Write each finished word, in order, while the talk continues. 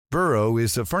Burrow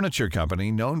is a furniture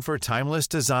company known for timeless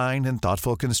design and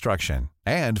thoughtful construction,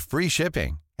 and free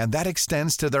shipping, and that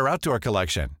extends to their outdoor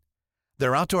collection.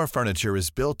 Their outdoor furniture is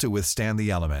built to withstand the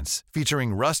elements,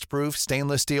 featuring rust-proof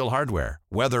stainless steel hardware,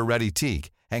 weather-ready teak,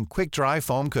 and quick-dry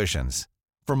foam cushions.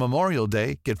 For Memorial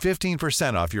Day, get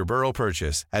 15% off your Burrow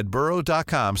purchase at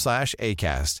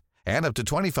burrow.com/ACAST and up to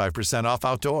 25% off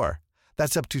outdoor.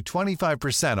 That's up to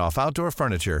 25% off outdoor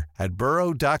furniture at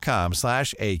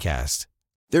burrow.com/ACAST.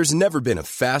 There's never been a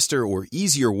faster or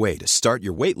easier way to start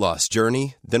your weight loss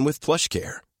journey than with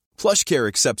PlushCare. PlushCare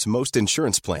accepts most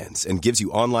insurance plans and gives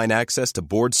you online access to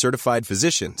board-certified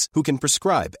physicians who can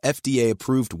prescribe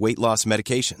FDA-approved weight loss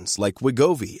medications like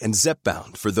Wegovy and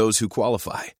Zepbound for those who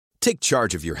qualify. Take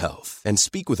charge of your health and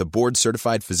speak with a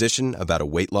board-certified physician about a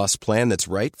weight loss plan that's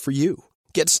right for you.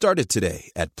 Get started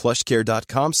today at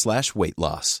plushcare.com/weight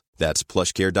loss. That's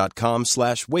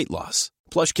plushcare.com/weight loss.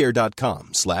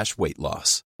 plushcare.com/weight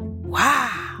loss.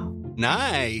 Wow.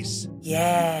 Nice.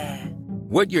 Yeah.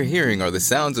 What you're hearing are the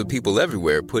sounds of people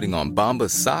everywhere putting on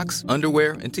Bombas socks,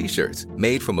 underwear, and T-shirts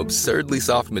made from absurdly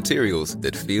soft materials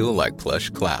that feel like plush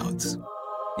clouds.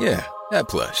 Yeah, that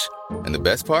plush. And the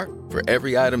best part? For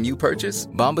every item you purchase,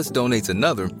 Bombas donates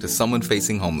another to someone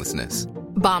facing homelessness.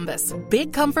 Bombas.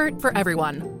 Big comfort for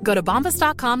everyone. Go to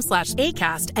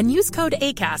bombas.com/ACAST and use code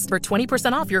ACAST for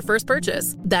 20% off your first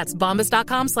purchase. That's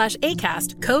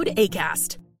bombas.com/ACAST. Code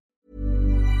ACAST.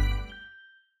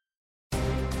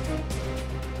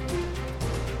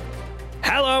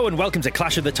 Hello and welcome to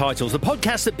Clash of the Titles, the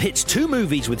podcast that pits two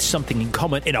movies with something in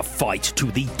common in a fight to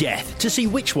the death to see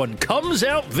which one comes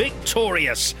out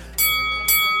victorious.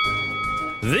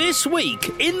 This week,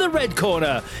 in the red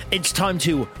corner, it's time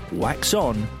to wax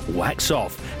on, wax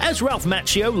off, as Ralph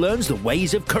Macchio learns the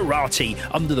ways of karate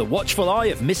under the watchful eye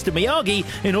of Mr. Miyagi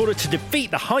in order to defeat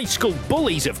the high school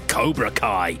bullies of Cobra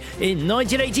Kai in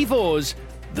 1984's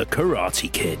The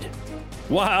Karate Kid.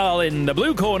 While in the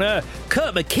blue corner,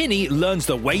 Kurt McKinney learns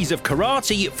the ways of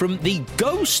karate from the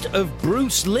ghost of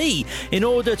Bruce Lee in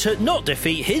order to not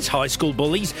defeat his high school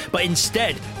bullies, but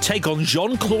instead take on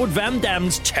Jean-Claude Van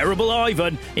Damme's Terrible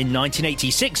Ivan in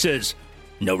 1986's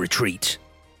No Retreat,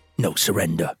 No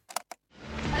Surrender.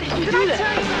 How did you do that?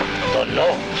 Don't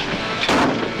know.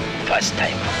 First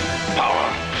time.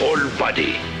 Power, whole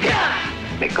body.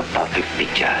 Make a perfect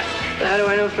picture. How do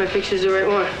I know if my picture's the right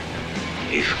one?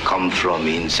 If come from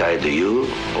inside you,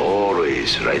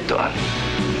 always right on.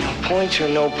 No points or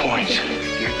no points.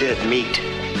 You're dead meat.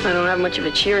 I don't have much of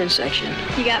a cheering section.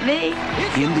 You got me.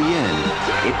 In the end,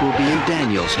 it will be in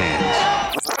Daniel's hands.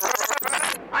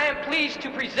 I am pleased to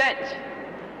present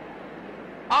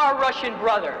our Russian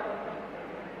brother,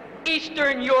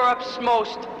 Eastern Europe's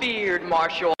most feared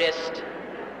martial artist,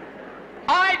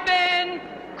 Ivan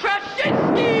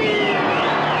Krashinsky!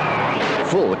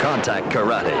 Full contact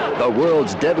karate, the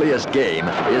world's deadliest game,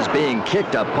 is being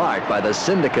kicked apart by the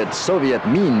syndicate Soviet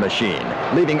Mean Machine,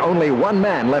 leaving only one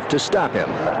man left to stop him,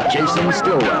 Jason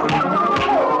Stillwell.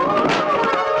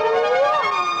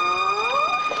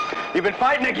 You've been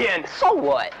fighting again. So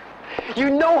what? You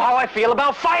know how I feel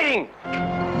about fighting.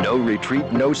 No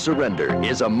Retreat, No Surrender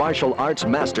is a martial arts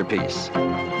masterpiece.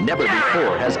 Never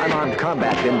before has unarmed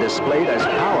combat been displayed as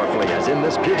powerfully as in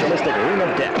this pugilistic ring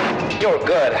of death. You're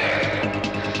good.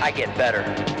 I get better.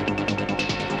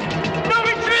 No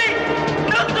retreat!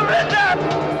 No surrender!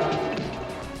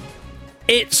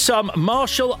 It's some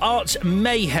martial arts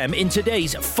mayhem in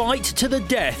today's fight to the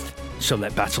death, so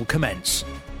let battle commence.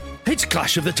 It's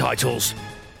Clash of the Titles.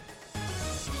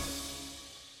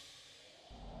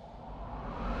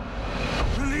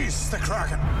 Release the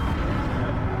Kraken.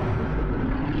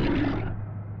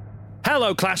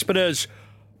 Hello, Clashburners.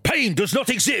 Pain does not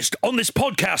exist on this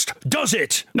podcast, does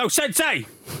it? No, Sensei.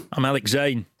 I'm Alex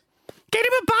Zane. Get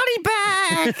him a body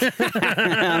bag!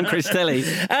 I'm Chris Tilly.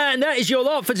 And that is your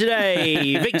lot for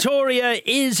today. Victoria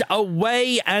is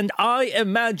away, and I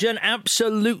imagine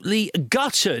absolutely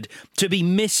gutted to be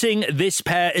missing this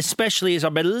pair, especially as I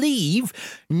believe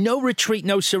No Retreat,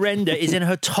 No Surrender is in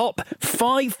her top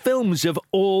 5 films of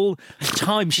all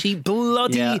time. She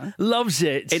bloody loves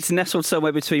it. It's nestled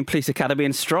somewhere between Police Academy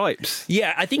and Stripes.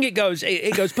 Yeah, I think it goes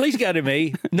Police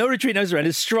Academy, No Retreat, No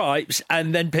Surrender, Stripes,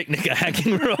 and then Picnic at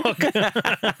Hanging Rock.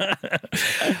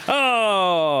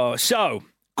 Oh, so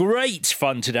great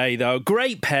fun today, though.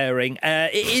 Great pairing.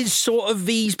 It is sort of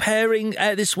V's pairing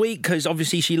this week because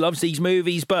obviously she loves these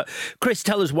movies. But Chris,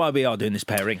 tell us why we are doing this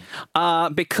pairing.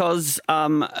 Because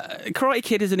Karate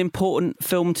Kid is an important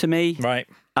film to me. Right.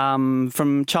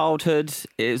 from childhood.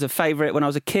 It was a favourite when I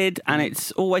was a kid, and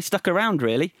it's always stuck around,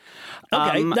 really.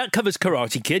 Okay, that covers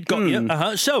Karate Kid. Got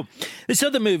you. So, this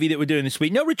other movie that we're doing this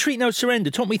week, No Retreat, No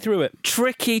Surrender. Talk me through it.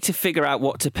 Tricky to figure out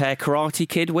what to pair Karate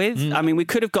Kid with. I mean, we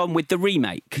could have gone with the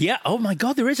remake. Yeah. Oh, my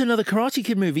God, there is another Karate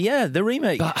Kid movie. Yeah, the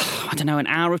remake. But, I don't know, an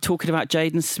hour of talking about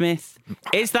Jaden Smith.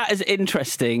 Is that as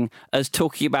interesting as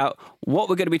talking about what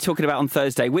we're going to be talking about on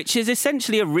Thursday, which is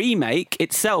essentially a remake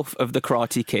itself of The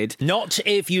Karate Kid? Not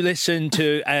if you listen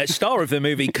to a star of the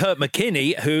movie, Kurt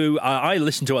McKinney, who I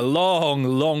listened to a long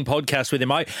podcast with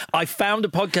him. I found a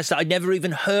podcast that I'd never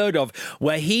even heard of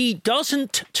where he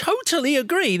doesn't totally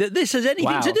agree that this has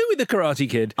anything to do with The Karate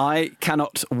Kid. I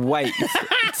cannot wait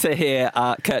to hear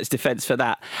Kurt's defence for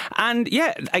that. And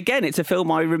yeah, again, it's a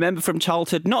film I remember from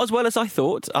childhood, not as well as I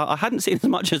thought. I hadn't seen as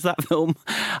much as that film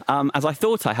as I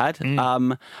thought I had.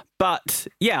 But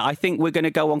yeah, I think we're going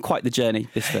to go on quite the journey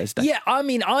this Thursday. Yeah, I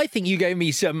mean, I think you gave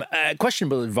me some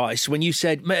questionable advice when you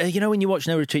said, when you watch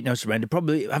No Retreat, No Surrender,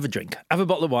 probably have a drink, have a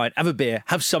bottle of wine, have a beer,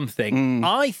 have something.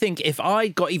 I think if I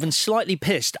got even slightly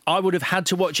pissed, I would have had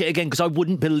to watch it again because I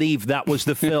wouldn't believe that was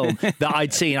the film that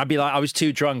I'd seen. I'd be like, I was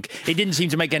too drunk. It didn't seem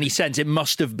to make any sense. It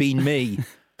must have been me.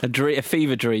 A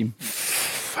fever dream.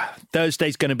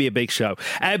 Thursday's going to be a big show.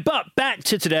 But back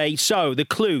to today. So the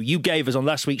clue you gave us on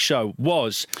last week's show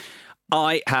was...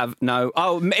 I have no...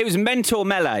 Oh, it was Mentor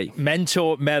Melee.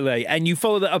 Mentor Melee. And you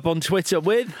followed that up on Twitter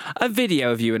with? A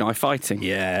video of you and I fighting.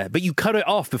 Yeah, but you cut it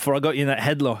off before I got you in that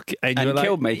headlock. And you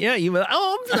killed me. Yeah, you were like,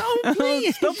 oh,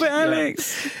 please. Stop it,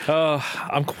 Alex. Oh,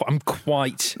 I'm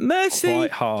quite... Mercy.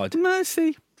 Quite hard.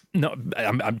 Mercy. No,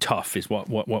 I'm tough is what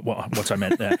I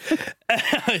meant there.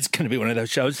 It's going to be one of those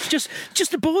shows. It's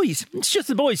just the boys. It's just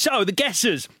the boys. So the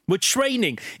guessers were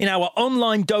training in our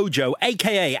online dojo,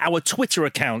 aka our Twitter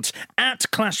account at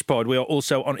ClashPod. We are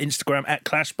also on Instagram at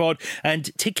ClashPod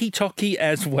and TikTok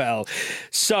as well.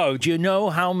 So do you know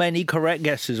how many correct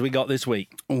guesses we got this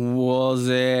week? Was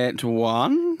it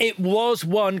one? It was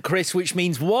one, Chris, which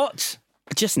means what?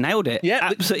 Just nailed it. Yeah,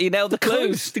 absolutely nailed the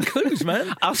clues. The clues,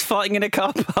 man. I was fighting in a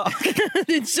car park.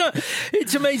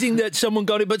 It's amazing that someone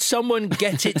got it, but someone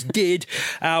did.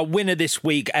 Our winner this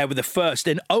week with the first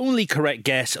and only correct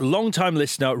guess, long-time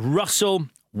listener, Russell.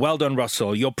 Well done,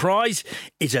 Russell. Your prize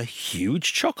is a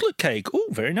huge chocolate cake. Oh,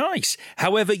 very nice.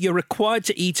 However, you're required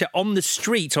to eat it on the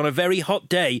street on a very hot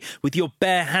day with your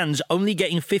bare hands, only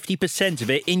getting 50% of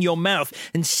it in your mouth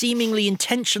and seemingly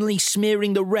intentionally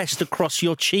smearing the rest across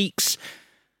your cheeks.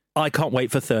 I can't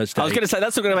wait for Thursday. I was going to say,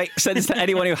 that's not going to make sense to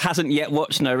anyone who hasn't yet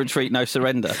watched No Retreat, No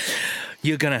Surrender.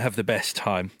 You're going to have the best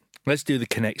time. Let's do the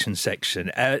connection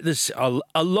section. There's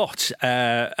a lot.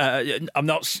 I'm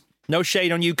not... No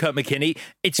shade on you, Kurt McKinney.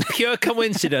 It's pure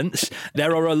coincidence.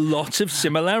 There are a lot of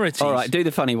similarities. All right, do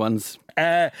the funny ones.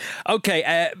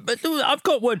 Okay, but I've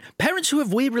got one. Parents who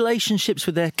have weird relationships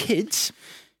with their kids...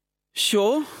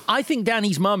 Sure. I think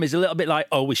Danny's mum is a little bit like,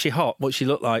 oh, was she hot? What's she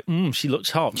look like? She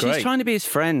looks hot. Great. She's trying to be his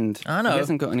friend. I know. He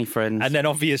hasn't got any friends. And then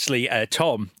obviously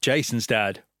Tom, Jason's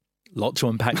dad. Lot to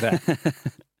unpack there.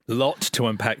 Lot to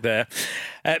unpack there.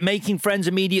 Making friends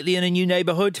immediately in a new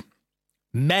neighbourhood.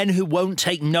 Men who won't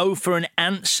take no for an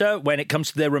answer when it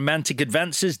comes to their romantic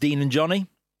advances, Dean and Johnny.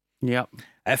 Yep.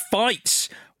 Fights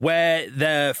where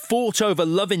the fought over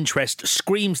love interest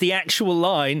screams the actual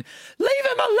line, leave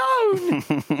him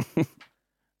alone!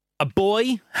 A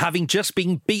boy, having just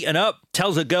been beaten up,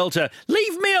 tells a girl to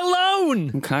leave me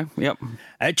alone! Okay, yep.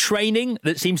 Training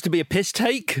that seems to be a piss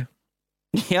take.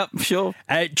 Yep, sure.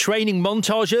 Training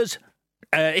montages,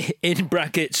 in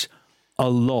brackets, a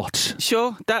lot.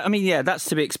 Sure, that's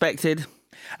to be expected.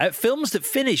 Films that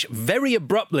finish very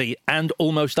abruptly and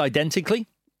almost identically.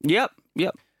 Yep.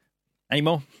 Any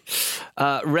more?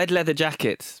 Red leather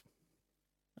jackets.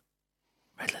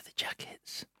 Red leather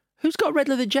jackets? Who's got a red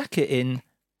leather jacket in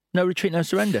No Retreat, No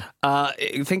Surrender?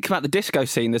 Think about the disco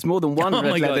scene. There's more than one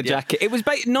red leather jacket. It was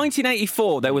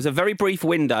 1984. There was a very brief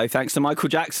window, thanks to Michael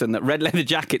Jackson, that red leather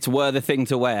jackets were the thing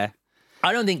to wear.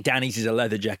 I don't think Danny's is a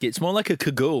leather jacket. It's more like a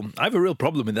cagoule. I have a real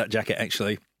problem with that jacket,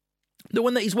 actually. The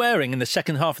one that he's wearing in the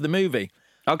second half of the movie.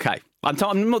 Okay. I'm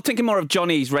thinking more of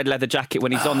Johnny's red leather jacket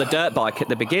when he's on the dirt bike at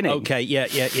the beginning. Okay,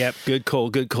 yeah. Good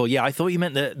call. Yeah, I thought you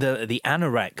meant the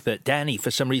anorak that Danny,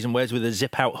 for some reason, wears with a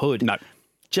zip-out hood. No.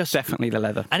 Just definitely the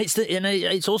leather. And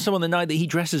it's also on the night that he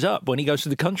dresses up. When he goes to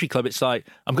the country club, it's like,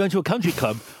 I'm going to a country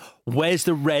club. Where's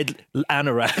the red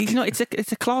anorak?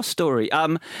 It's a class story.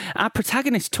 Our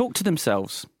protagonists talk to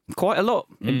themselves quite a lot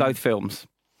in both films.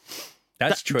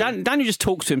 That's true. Daniel just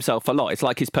talks to himself a lot. It's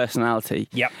like his personality.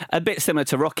 Yep. A bit similar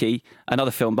to Rocky,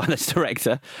 another film by this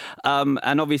director.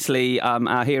 And obviously,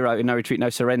 our hero in No Retreat,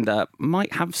 No Surrender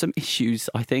might have some issues,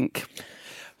 I think.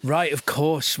 Right, of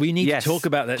course. We need to talk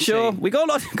about that. Sure, scene. we got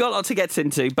a lot to get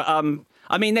into, but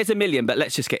I mean, there's a million, but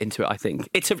let's just get into it. I think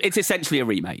it's essentially a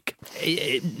remake.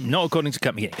 Not according to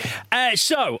Cut Me.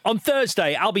 So on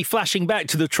Thursday, I'll be flashing back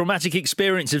to the traumatic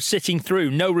experience of sitting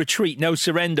through No Retreat, No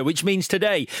Surrender, which means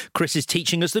today Chris is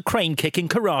teaching us the crane kick in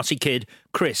Karate Kid.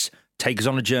 Chris, take us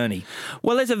on a journey.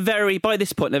 Well, there's by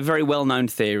this point, a very well-known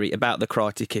theory about the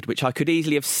Karate Kid, which I could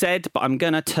easily have said, but I'm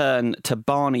going to turn to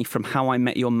Barney from How I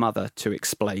Met Your Mother to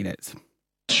explain it.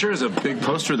 Sure is a big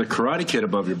poster of the Karate Kid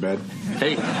above your bed.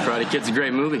 Hey, Karate Kid's a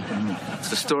great movie. It's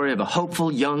the story of a hopeful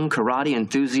young karate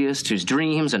enthusiast whose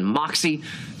dreams and moxie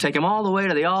take him all the way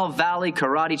to the All-Valley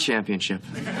Karate Championship.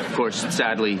 Of course,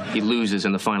 sadly, he loses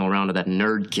in the final round to that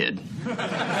nerd kid.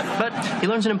 But he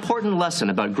learns an important lesson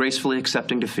about gracefully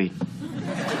accepting defeat.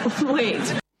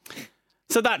 Wait.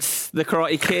 So that's the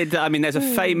Karate Kid. I mean, there's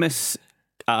a famous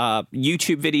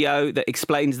YouTube video that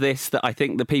explains this that I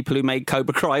think the people who made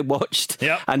Cobra Kai watched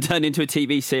and turned into a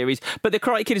TV series. But the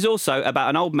Karate Kid is also about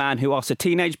an old man who asks a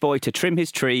teenage boy to trim his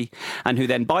tree and who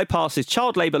then bypasses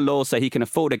child labour laws so he can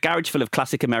afford a garage full of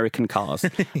classic American cars.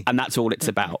 And that's all it's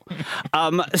about.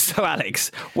 So, Alex,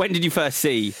 when did you first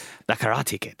see the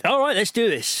Karate Kid? All right, let's do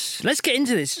this. Let's get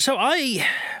into this. So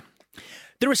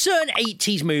there are certain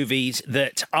 80s movies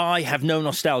that I have no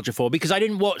nostalgia for because I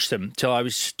didn't watch them till I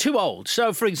was too old.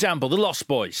 So, for example, The Lost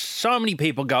Boys. So many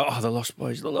people go, oh, The Lost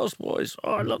Boys, The Lost Boys.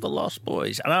 Oh, I love The Lost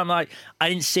Boys. And I'm like, I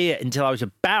didn't see it until I was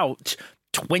about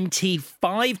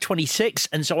 25, 26.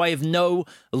 And so I have no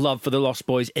love for The Lost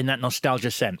Boys in that nostalgia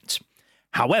sense.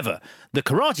 However, The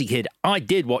Karate Kid, I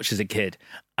did watch as a kid,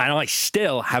 and I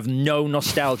still have no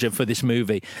nostalgia for this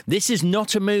movie. This is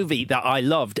not a movie that I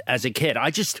loved as a kid. I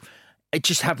just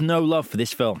have no love for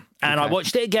this film. And I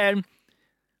watched it again,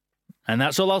 and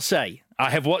that's all I'll say. I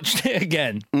have watched it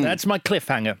again. That's my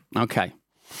cliffhanger. Okay.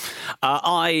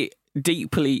 I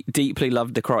deeply, deeply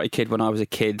loved The Karate Kid when I was a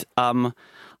kid.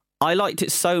 I liked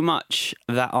it so much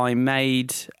that I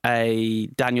made a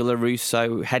Daniel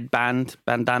LaRusso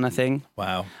bandana thing.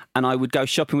 Wow. And I would go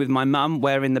shopping with my mum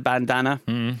wearing the bandana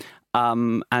and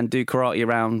do karate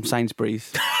around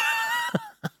Sainsbury's.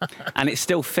 And it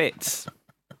still fits.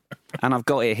 And I've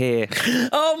got it here.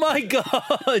 Oh, my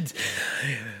God.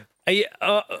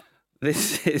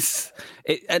 This is...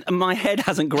 my head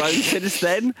hasn't grown since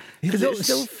then because it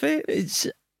still fits.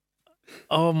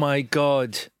 Oh, my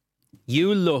God.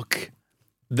 You look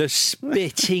the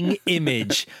spitting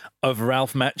image of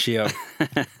Ralph Macchio.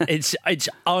 It's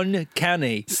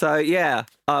uncanny. So, yeah,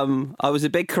 I was a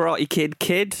big Karate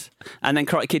Kid, and then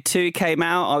Karate Kid 2 came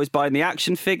out. I was buying the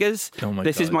action figures. Oh my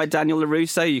This God. is my Daniel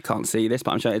LaRusso. You can't see this,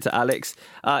 but I'm showing it to Alex.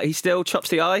 He still chops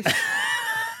the ice.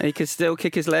 And he can still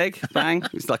kick his leg. Bang.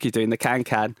 It's like he's doing the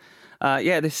can-can.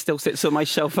 This still sits on my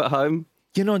shelf at home.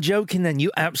 You're not joking then. You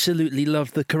absolutely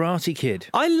loved The Karate Kid.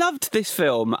 I loved this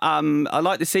film. I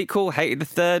liked the sequel, hated the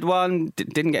third one,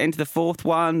 didn't get into the fourth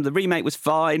one. The remake was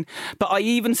fine. But I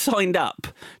even signed up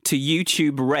to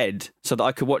YouTube Red so that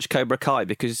I could watch Cobra Kai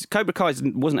because Cobra Kai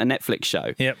wasn't a Netflix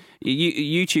show. Yep.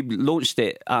 YouTube launched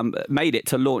it, made it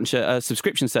to launch a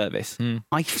subscription service.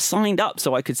 I signed up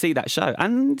so I could see that show.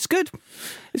 And it's good.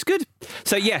 It's good.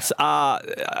 So, yes,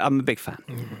 I'm a big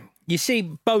fan. You see,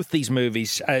 both these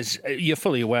movies, as you're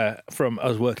fully aware from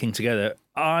us working together,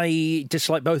 I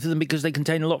dislike both of them because they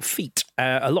contain a lot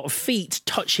of feet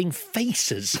touching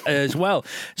faces as well.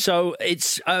 So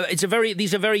these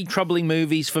are very troubling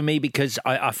movies for me because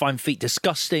I find feet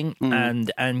disgusting,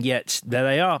 and yet there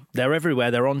they are. They're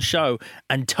everywhere. They're on show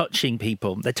and touching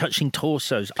people. They're touching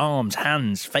torsos, arms,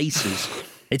 hands, faces.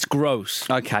 It's gross.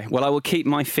 Okay, well, I will keep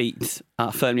my feet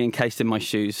firmly encased in my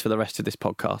shoes for the rest of this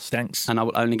podcast. Thanks. And I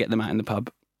will only get them out in the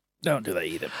pub. Don't do that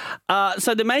either.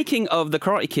 So the making of The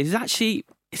Karate Kid is actually,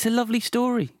 it's a lovely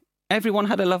story. Everyone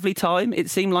had a lovely time. It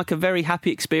seemed like a very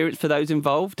happy experience for those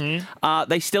involved.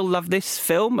 They still love this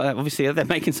film. Obviously, they're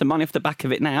making some money off the back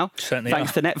of it now. Certainly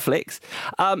thanks to Netflix.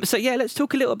 Let's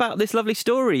talk a little about this lovely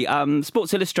story.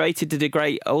 Sports Illustrated did a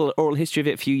great oral history of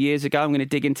it a few years ago. I'm going to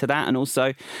dig into that. And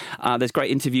also, there's great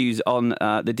interviews on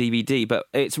the DVD. But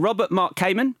it's Robert Mark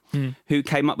Kamen who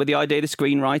came up with the idea, the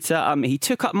screenwriter. He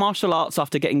took up martial arts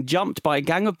after getting jumped by a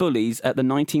gang of bullies at the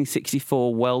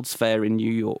 1964 World's Fair in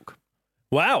New York.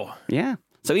 Wow. Yeah.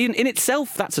 So in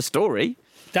itself, that's a story.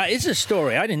 That is a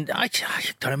story. I don't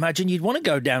imagine you'd want to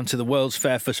go down to the World's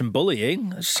Fair for some bullying.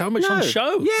 There's so much on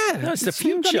show. Yeah. That's the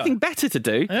future. Got anything better to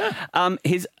do. Yeah.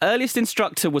 His earliest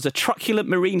instructor was a truculent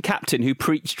Marine captain who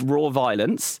preached raw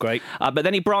violence. Great. But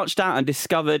then he branched out and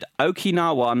discovered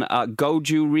Okinawan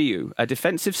Goju Ryu, a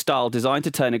defensive style designed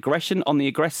to turn aggression on the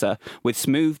aggressor with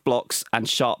smooth blocks and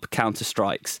sharp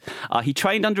counter-strikes. He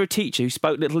trained under a teacher who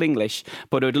spoke little English,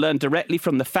 but who had learned directly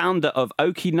from the founder of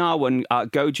Okinawan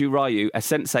Goju Ryu, a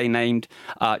sensei named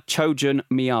Chojun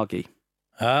Miyagi.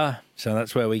 So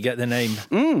that's where we get the name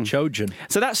Chojun.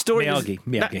 So that story Miyagi.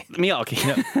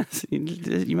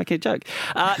 Miyagi. You're making a joke.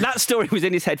 That story was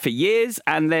in his head for years,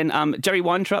 and then Jerry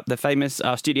Weintraub, the famous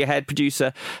studio head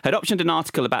producer, had optioned an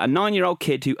article about a 9-year-old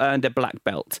kid who earned a black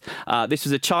belt. This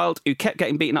was a child who kept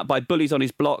getting beaten up by bullies on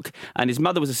his block, and his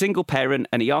mother was a single parent,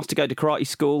 and he asked to go to karate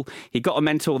school. He got a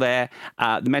mentor there.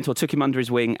 The mentor took him under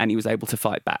his wing, and he was able to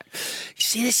fight back. You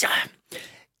see this...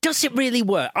 Does it really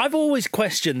work? I've always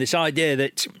questioned this idea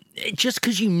that just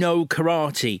because you know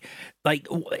karate, like,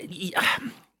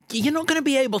 you're not going to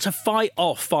be able to fight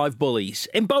off 5 bullies.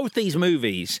 In both these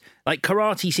movies, like,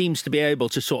 karate seems to be able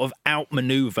to sort of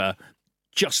outmaneuver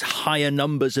just higher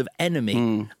numbers of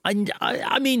enemy. And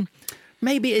I mean...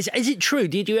 Maybe is it true?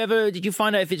 Did you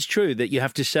find out if it's true that you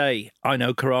have to say I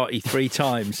know karate 3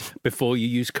 times before you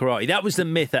use karate? That was the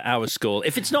myth at our school.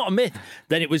 If it's not a myth,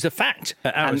 then it was a fact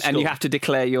at our school. And you have to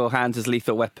declare your hands as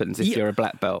lethal weapons if you're a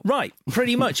black belt. Right,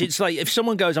 pretty much. It's like if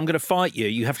someone goes, I'm going to fight you,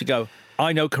 you have to go,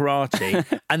 I know karate,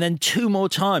 and then 2 more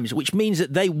times, which means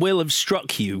that they will have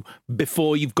struck you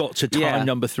before you've got to time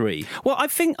number 3. Well, I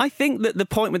think that the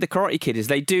point with the Karate Kid is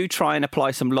they do try and apply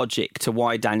some logic to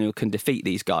why Daniel can defeat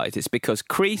these guys. It's because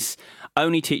Kreese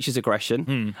only teaches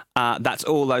aggression. That's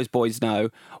all those boys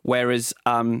know. Whereas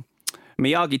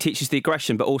Miyagi teaches the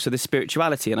aggression, but also the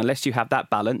spirituality. And unless you have that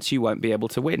balance, you won't be able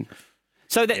to win.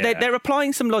 So they're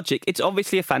applying some logic. It's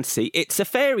obviously a fantasy. It's a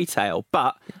fairy tale,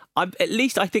 but at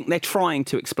least I think they're trying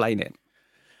to explain it.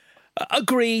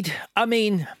 Agreed. I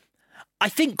mean, I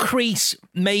think Kreese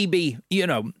maybe,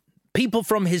 people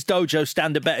from his dojo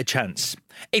stand a better chance.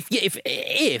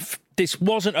 If this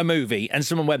wasn't a movie and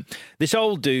someone went, this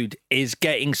old dude is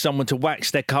getting someone to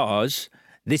wax their cars,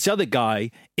 this other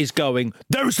guy is going,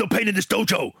 there is no pain in this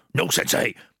dojo. No,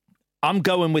 sensei. I'm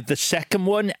going with the second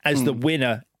one as the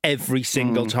winner every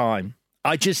single time.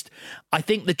 I think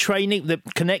the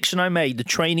connection I made, the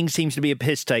training seems to be a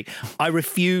piss take. I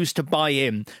refuse to buy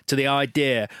in to the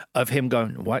idea of him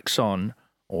going wax on,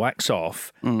 wax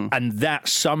off, and that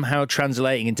somehow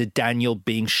translating into Daniel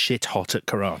being shit hot at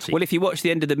karate. Well, if you watch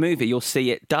the end of the movie, you'll see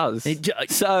it does.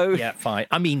 Yeah, fine.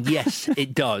 I mean, yes,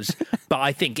 it does, but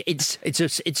I think it's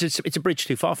a bridge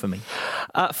too far for me.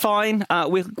 Fine,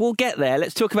 we'll get there.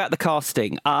 Let's talk about the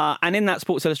casting. And in that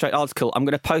Sports Illustrated article, I'm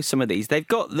going to post some of these. They've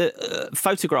got the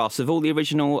photographs of all the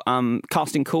original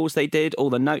casting calls they did, all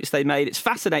the notes they made. It's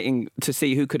fascinating to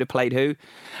see who could have played who.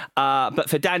 But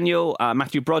for Daniel,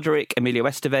 Matthew Broderick, Emilio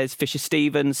Estevez, Fisher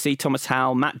Stevens, C. Thomas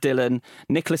Howell, Matt Dillon,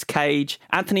 Nicolas Cage,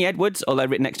 Anthony Edwards, although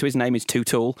written next to his name is too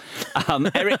tall,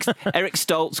 Eric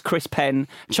Stoltz, Chris Penn,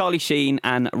 Charlie Sheen,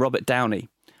 and Robert Downey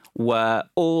were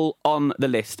all on the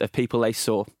list of people they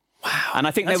saw. Wow, and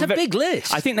I think that's a big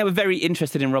list. I think they were very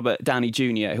interested in Robert Downey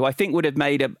Jr., who I think would have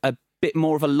made a bit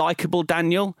more of a likeable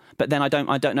Daniel, but then I don't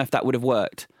know if that would have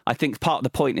worked. I think part of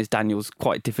the point is Daniel's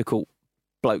quite a difficult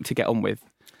bloke to get on with.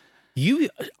 That's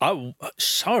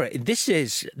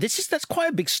quite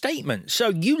a big statement. So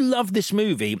you love this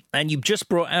movie and you've just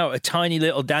brought out a tiny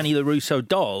little Danny LaRusso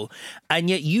doll, and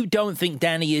yet you don't think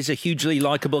Danny is a hugely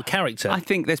likeable character. I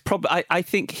think I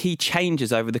think he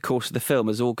changes over the course of the film,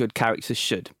 as all good characters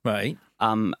should. Right.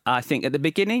 I think at the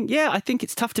beginning, I think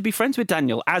it's tough to be friends with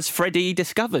Daniel, as Freddie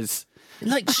discovers.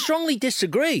 Strongly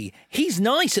disagree. He's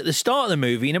nice at the start of the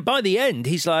movie, and by the end,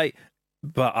 he's like,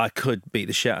 but I could beat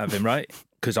the shit out of him, right?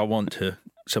 Because I want to,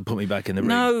 so put me back in the ring.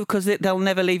 No, because they'll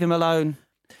never leave him alone.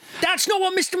 That's not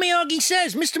what Mr. Miyagi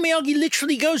says. Mr. Miyagi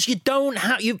literally goes,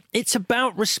 it's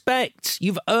about respect.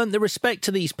 You've earned the respect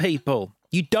to these people.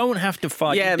 You don't have to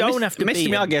fight. Yeah, you don't have to Mr.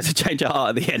 Miyagi has a change of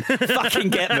heart at the end.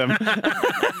 Fucking get them.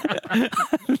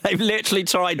 They've literally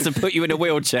tried to put you in a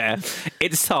wheelchair.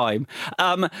 It's time.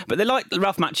 But they like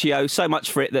Ralph Macchio so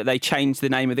much for it that they changed the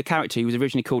name of the character. He was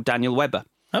originally called Daniel Webber.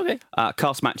 Okay.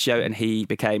 Cast Macchio, and he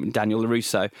became Daniel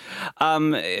LaRusso.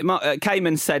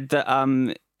 Kamen said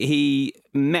that he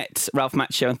met Ralph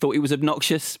Macchio and thought he was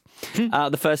obnoxious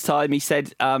the first time. He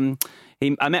said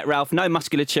I met Ralph, no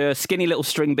musculature, skinny little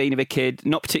string bean of a kid,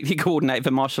 not particularly coordinated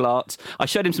for martial arts. I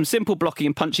showed him some simple blocking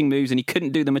and punching moves and he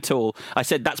couldn't do them at all. I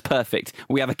said, that's perfect.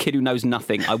 We have a kid who knows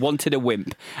nothing. I wanted a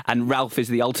wimp, and Ralph is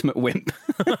the ultimate wimp.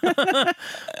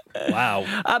 Wow.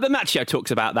 But Macchio talks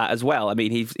about that as well. I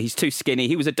mean, he's too skinny.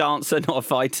 He was a dancer, not a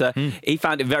fighter. He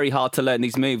found it very hard to learn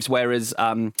these moves, whereas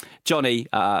Johnny,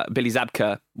 Billy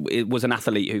Zabka, was an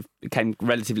athlete who came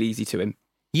relatively easy to him.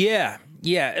 Yeah.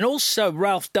 And also,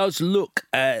 Ralph does look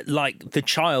like the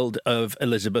child of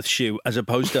Elizabeth Shue as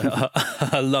opposed to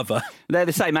her lover. They're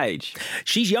the same age.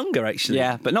 She's younger, actually.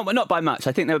 Yeah, but not by much.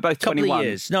 I think they were both 21. Couple of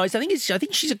years. No, I think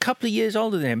she's a couple of years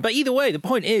older than him. But either way, the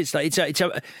point is, like, it's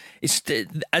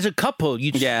as a couple,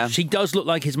 she does look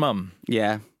like his mum.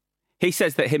 Yeah. He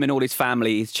says that him and all his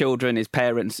family, his children, his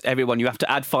parents, everyone, you have to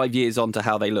add 5 years on to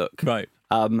how they look. Right.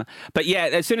 But yeah,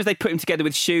 as soon as they put him together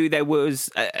with Shue, there was.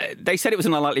 They said it was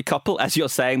an unlikely couple, as you're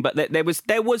saying, but there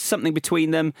was something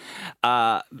between them.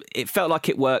 It felt like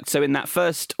it worked. So in that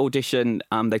first audition,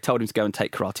 they told him to go and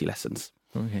take karate lessons.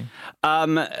 Okay.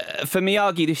 For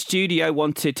Miyagi, the studio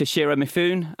wanted Toshiro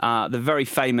Mifune, the very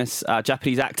famous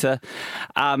Japanese actor.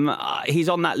 He's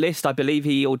on that list. I believe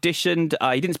he auditioned.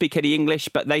 He didn't speak any English,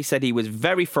 but they said he was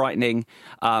very frightening,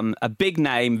 a big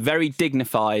name, very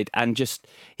dignified, and just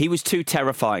he was too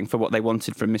terrifying for what they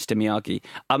wanted from Mr. Miyagi.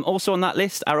 Also on that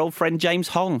list, our old friend James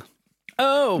Hong.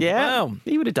 Oh, yeah. Wow.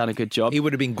 He would have done a good job. He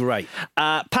would have been great.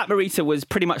 Pat Morita was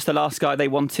pretty much the last guy they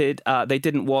wanted. They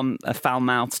didn't want a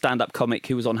foul-mouthed stand-up comic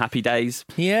who was on Happy Days.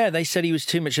 Yeah, they said he was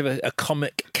too much of a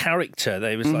comic character.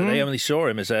 They only saw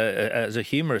him as a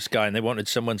humorous guy, and they wanted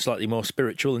someone slightly more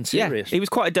spiritual and serious. Yeah, he was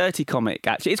quite a dirty comic,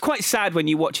 actually. It's quite sad when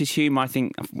you watch his humour. I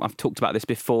think I've talked about this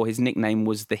before. His nickname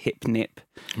was the Hip Nip.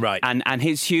 Right. And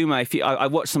his humour, I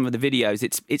watched some of the videos,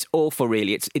 it's awful,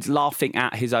 really. It's laughing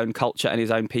at his own culture and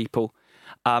his own people.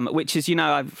 Which is,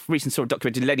 I've recently saw a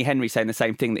documentary, Lenny Henry saying the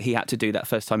same thing that he had to do that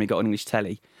first time he got on English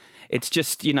telly. It's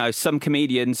just, some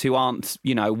comedians who aren't,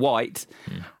 white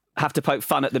have to poke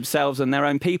fun at themselves and their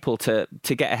own people to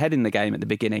get ahead in the game at the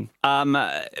beginning.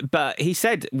 But he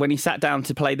said when he sat down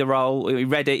to play the role, he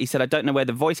read it, he said, I don't know where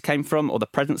the voice came from or the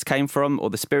presence came from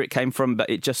or the spirit came from, but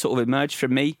it just sort of emerged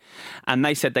from me. And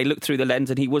they said they looked through the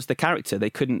lens and he was the character. They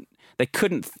couldn't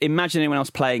imagine anyone else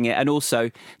playing it. And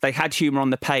also, they had humour on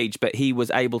the page, but he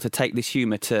was able to take this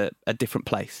humour to a different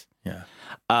place. Yeah.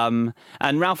 And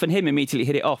Ralph and him immediately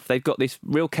hit it off. They've got this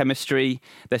real chemistry.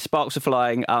 Their sparks are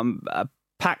flying.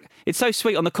 It's so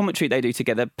sweet on the commentary they do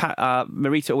together.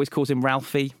 Morita always calls him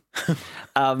Ralphie.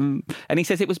 And he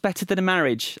says it was better than a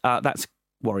marriage. That's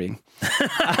worrying.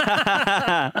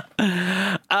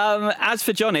 As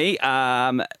for Johnny,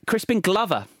 Crispin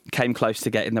Glover came close to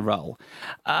getting the role.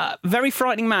 Very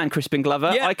frightening man, Crispin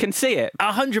Glover. Yeah, I can see it.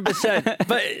 100%.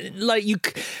 But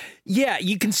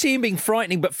you can see him being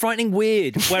frightening, but frightening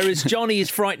weird. Whereas Johnny is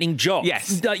frightening Jock.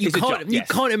 Yes, you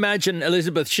can't imagine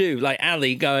Elizabeth Shue, like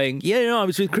Ali, going, I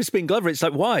was with Crispin Glover. It's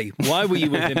like, why? Why were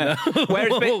you with him?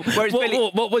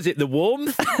 What was it? The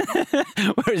warmth?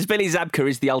 Whereas Billy Zabka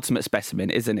is the ultimate specimen,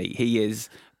 isn't he? He is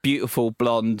beautiful,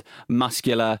 blonde,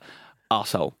 muscular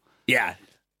arsehole. Yeah.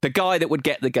 The guy that would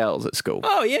get the girls at school.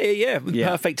 Oh, yeah. With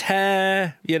perfect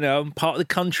hair, part of the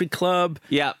country club.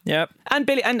 Yeah. Yep. And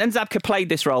Billy and Zabka played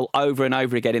this role over and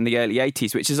over again in the early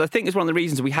 80s, which is, I think, is one of the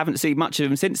reasons we haven't seen much of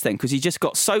him since then, because he just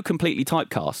got so completely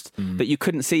typecast that you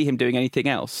couldn't see him doing anything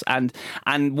else. And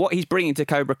what he's bringing to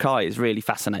Cobra Kai is really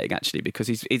fascinating, actually, because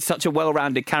he's such a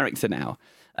well-rounded character now.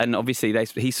 And obviously,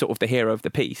 he's sort of the hero of the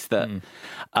piece. That,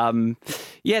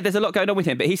 there's a lot going on with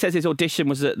him. But he says his audition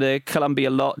was at the Columbia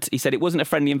lot. He said it wasn't a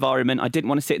friendly environment. I didn't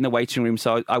want to sit in the waiting room,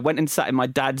 so I went and sat in my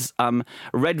dad's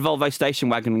red Volvo station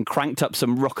wagon and cranked up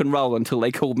some rock and roll until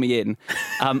they called me in.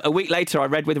 A week later, I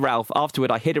read with Ralph. Afterward,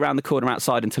 I hid around the corner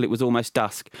outside until it was almost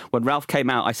dusk. When Ralph came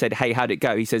out, I said, "Hey, how'd it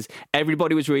go?" He says,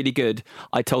 "Everybody was really good.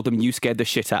 I told them you scared the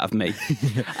shit out of me."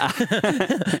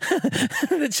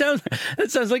 That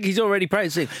sounds like he's already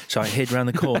practicing. So I hid around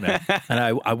the corner and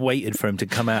I waited for him to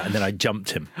come out and then I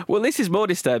jumped him. Well, this is more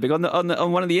disturbing.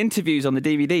 On one of the interviews on the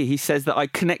DVD, he says that I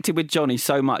connected with Johnny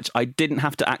so much I didn't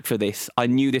have to act for this. I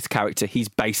knew this character. He's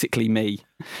basically me.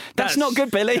 That's not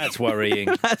good, Billy. That's worrying.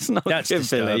 That's not good,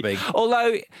 disturbing. Billy.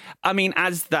 Although, I mean,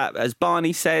 as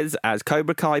Barney says, as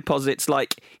Cobra Kai posits,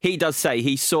 like he does say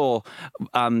he saw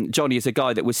Johnny as a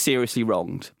guy that was seriously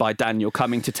wronged by Daniel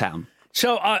coming to town.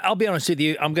 So I'll be honest with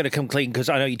you, I'm going to come clean because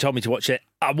I know you told me to watch it.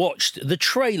 I watched the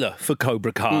trailer for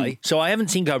Cobra Kai, so I haven't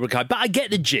seen Cobra Kai, but I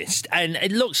get the gist, and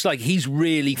it looks like he's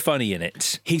really funny in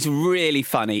it. He's really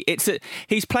funny.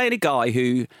 He's playing a guy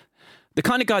who The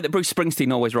kind of guy that Bruce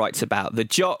Springsteen always writes about, the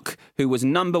jock who was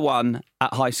number one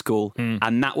at high school,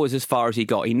 and that was as far as he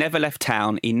got. He never left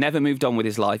town. He never moved on with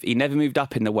his life. He never moved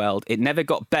up in the world. It never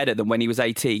got better than when he was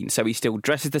 18. So he still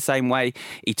dresses the same way.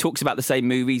 He talks about the same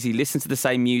movies. He listens to the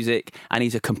same music, and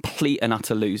he's a complete and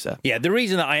utter loser. Yeah, the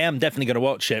reason that I am definitely going to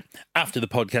watch it after the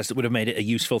podcast that would have made it a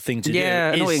useful thing to do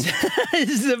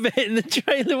is the bit in the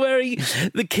trailer where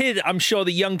the kid, I'm sure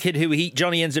the young kid who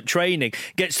Johnny ends up training,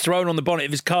 gets thrown on the bonnet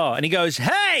of his car, and he goes,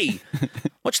 "Hey,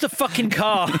 watch the fucking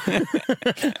car."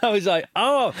 I was like,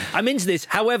 oh, I'm into this.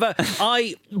 However,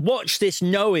 I watched this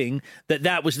knowing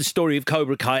that was the story of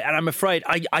Cobra Kai, and I'm afraid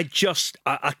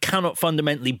I cannot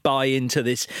fundamentally buy into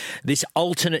this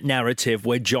alternate narrative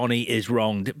where Johnny is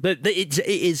wronged. But it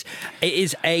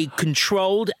is a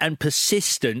controlled and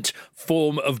persistent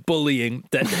form of bullying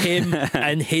that him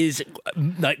and his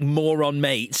moron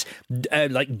mates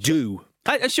do.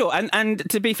 Sure, and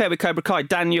to be fair with Cobra Kai,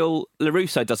 Daniel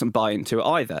LaRusso doesn't buy into it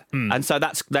either, and so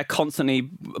they're constantly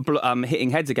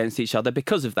hitting heads against each other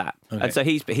because of that. Okay. And so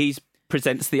he's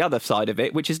presents the other side of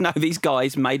it, which is no, these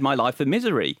guys made my life a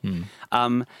misery.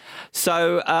 Yeah.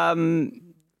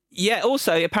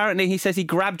 Also, apparently, he says he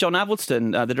grabbed John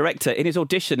Avildsen, the director, in his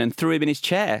audition and threw him in his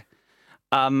chair.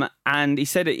 And he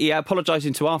said he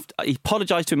apologised to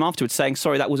him afterwards, saying,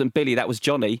 "Sorry, that wasn't Billy, that was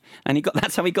Johnny," and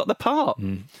that's how he got the part.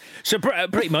 So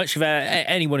pretty much, if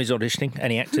anyone is auditioning,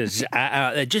 any actors,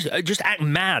 just act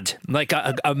mad, like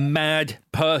a mad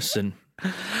person.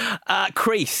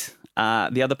 Crease.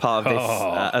 The other part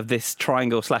of this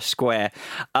triangle/square.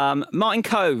 Martin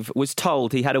Kove was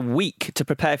told he had a week to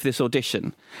prepare for this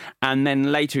audition, and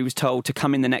then later he was told to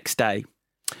come in the next day.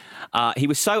 He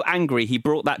was so angry, he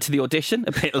brought that to the audition,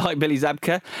 a bit like Billy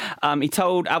Zabka. He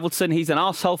told Avildsen he's an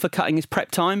arsehole for cutting his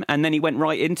prep time, and then he went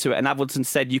right into it, and Avildsen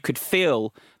said you could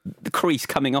feel the crease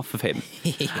coming off of him.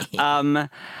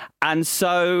 And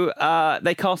so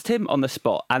they cast him on the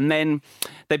spot. And then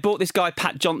they brought this guy,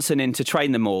 Pat Johnson, in to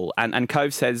train them all. And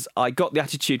Cove says, I got the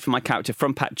attitude for my character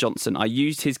from Pat Johnson. I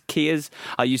used his Kias.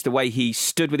 I used the way he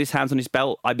stood with his hands on his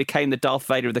belt. I became the Darth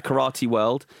Vader of the karate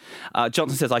world.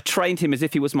 Johnson says, I trained him as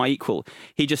if he was my equal.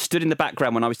 He just stood in the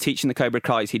background when I was teaching the Cobra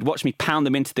Kais. He'd watch me pound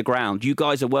them into the ground. You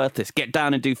guys are worthless. Get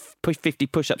down and do 50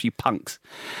 push-ups, you punks.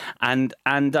 And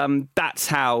that's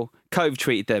how Cove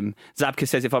treated them. Zabka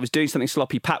says, if I was doing something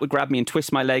sloppy, Pat would grab me and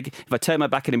twist my leg. If I turned my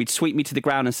back at him, he'd sweep me to the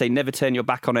ground and say, never turn your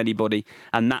back on anybody.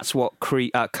 And that's what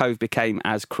Cove became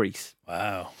as Kreese.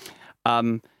 Wow.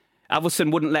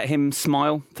 Avildsen wouldn't let him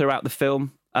smile throughout the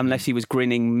film unless he was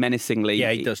grinning menacingly.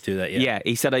 Yeah, he does do that, yeah. Yeah,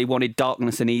 he said he wanted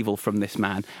darkness and evil from this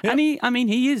man. Yeah. And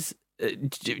he is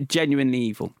genuinely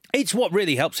evil. It's what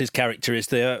really helps his character is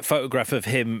the photograph of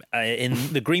him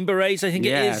in the Green Berets, I think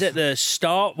it is, at the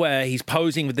start where he's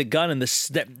posing with the gun and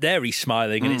there he's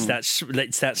smiling and it's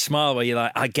that smile where you're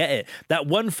like, I get it. That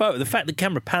one photo, the fact the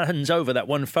camera pans over that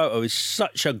one photo is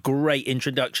such a great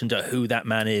introduction to who that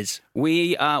man is.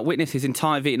 We witnessed his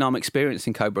entire Vietnam experience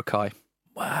in Cobra Kai.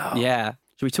 Wow. Yeah.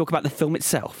 Should we talk about the film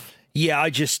itself? Yeah,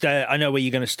 I know where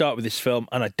you're going to start with this film,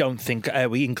 and I don't think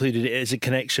we included it as a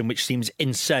connection, which seems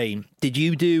insane. Did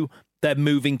you do their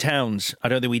moving towns? I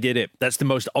don't think we did it. That's the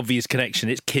most obvious connection.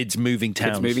 It's kids moving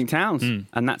towns. Kids moving towns.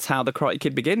 And that's how the Karate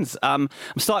Kid begins. I'm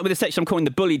starting with a section I'm calling the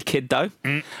bullied kid, though,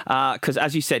 because,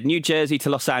 as you said, New Jersey to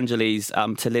Los Angeles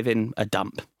to live in a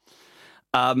dump.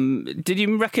 Did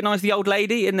you recognise the old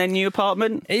lady in their new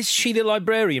apartment? Is she the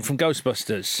librarian from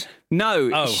Ghostbusters?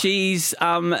 No, she's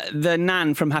the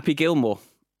Nan from Happy Gilmore.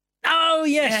 Oh,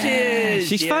 yes, she is.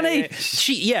 She's funny.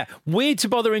 Weird to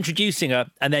bother introducing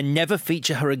her and then never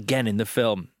feature her again in the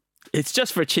film. It's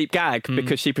just for a cheap gag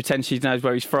because she pretends she knows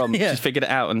where he's from. Yeah. She's figured it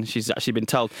out and she's actually been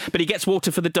told. But he gets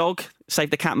water for the dog, save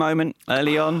the cat moment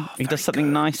early on. He does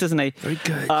something nice, doesn't he? Very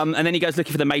good. And then he goes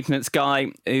looking for the maintenance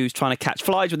guy who's trying to catch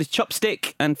flies with his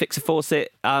chopstick and fix a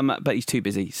faucet, but he's too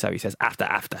busy, so he says, after.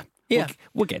 Yeah.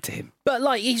 We'll get to him.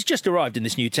 But, he's just arrived in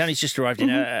this new town. He's just arrived in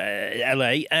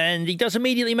LA, and he does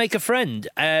immediately make a friend,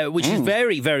 which is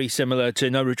very, very similar to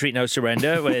No Retreat, No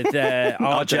Surrender with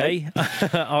RJ.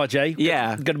 RJ.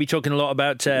 Yeah. Going to be talking a lot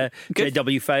about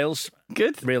JW Fails.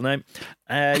 Good. Real name.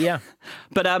 Yeah.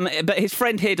 But his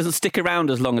friend here doesn't stick around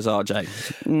as long as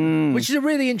RJ. Which is a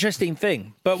really interesting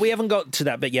thing. But we haven't got to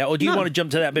that bit yet. Or do you want to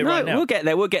jump to that bit right now?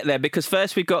 We'll get there. Because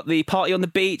first we've got the party on the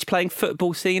beach, playing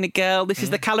football, seeing a girl. This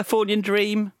is the Californian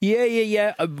dream. Yeah.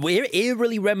 We're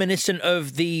eerily reminiscent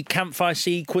of the campfire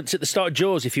sequence at the start of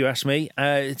Jaws, if you ask me.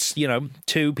 It's,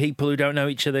 two people who don't know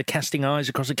each other casting eyes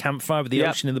across a campfire with the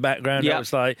ocean in the background. I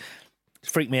was like,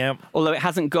 Freaked me out. Although it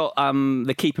hasn't got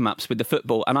the keep 'em ups with the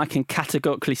football, and I can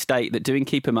categorically state that doing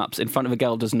keep 'em ups in front of a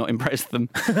girl does not impress them.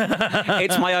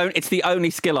 It's my own. It's the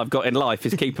only skill I've got in life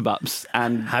is keep 'em ups.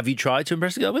 And have you tried to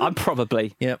impress a girl with them?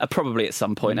 Probably at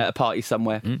some point at a party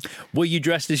somewhere. Were you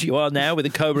dressed as you are now with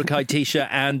a Cobra Kai t-shirt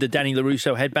and a Danny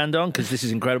LaRusso headband on? Because this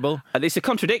is incredible. It's a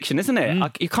contradiction, isn't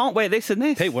it? You can't wear this and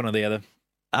this. Pick one or the other.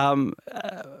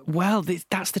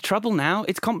 That's the trouble now.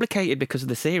 It's complicated because of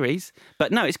the series.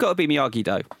 But no, it's got to be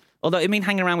Miyagi-Do. Although, I mean,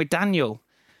 hanging around with Daniel.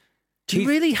 Do you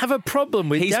really have a problem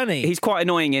with Danny? He's quite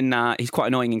annoying in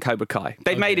Cobra Kai.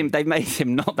 They've made him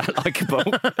not that likeable.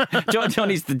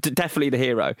 Johnny's definitely the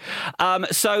hero.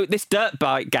 So this dirt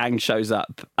bike gang shows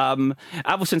up.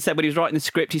 Avildsen said when he was writing the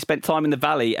script, he spent time in the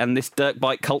valley, and this dirt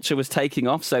bike culture was taking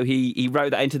off. So he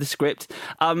wrote that into the script.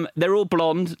 They're all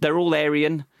blonde. They're all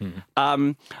Aryan.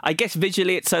 I guess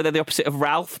visually it's so they're the opposite of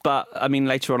Ralph. But I mean,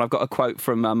 later on, I've got a quote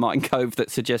from Martin Kove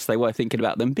that suggests they were thinking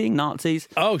about them being Nazis.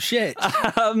 Oh shit.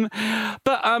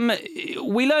 But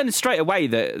we learned straight away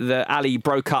that Ali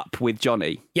broke up with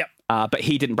Johnny. Yep. But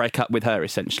he didn't break up with her.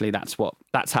 Essentially, that's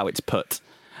how it's put.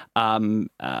 Which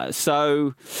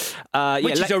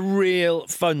is a real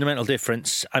fundamental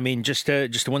difference. I mean, just to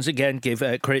once again give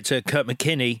credit to Kurt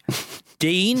McKinney,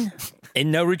 Dean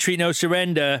in No Retreat, No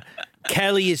Surrender.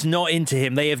 Kelly is not into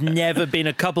him. They have never been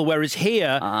a couple, whereas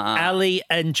here, Ali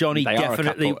and Johnny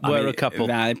definitely were a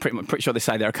couple. I'm pretty sure they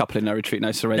say they're a couple in No Retreat,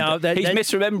 No Surrender. No, he's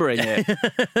misremembering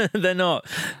it. They're not.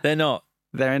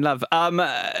 They're in love.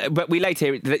 But we later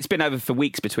hear it's been over for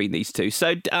weeks between these two.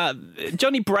 So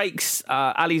Johnny breaks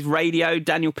Ali's radio.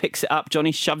 Daniel picks it up.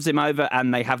 Johnny shoves him over,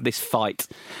 and they have this fight.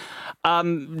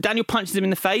 Daniel punches him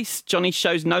in the face. Johnny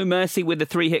shows no mercy with the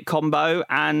 3-hit combo,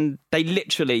 and they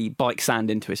literally bike sand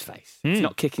into his face. It's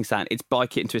not kicking sand, it's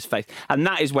bike it into his face. And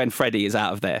that is when Freddy is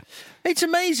out of there. It's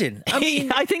amazing. I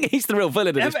mean, I think he's the real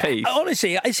villain of this piece.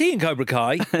 Honestly, is he in Cobra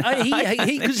Kai?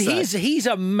 Because he's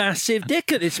a massive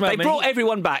dick at this moment. They brought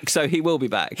everyone back, so he will be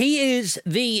back. He is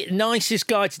the nicest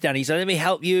guy to Danny. So let me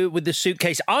help you with the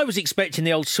suitcase. I was expecting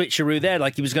the old switcheroo there,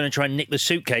 like he was going to try and nick the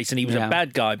suitcase and he was a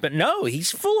bad guy. But no,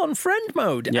 he's full on friend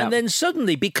mode. Yeah. And then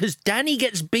suddenly, because Danny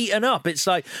gets beaten up, it's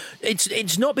like,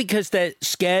 it's not because they're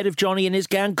scared of Johnny and his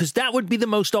gang, because that would be the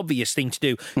most obvious thing to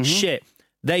do. Shit.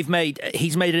 He's made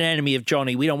an enemy of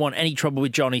Johnny. We don't want any trouble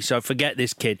with Johnny, so forget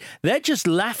this kid. They're just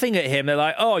laughing at him. They're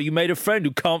like, oh, you made a friend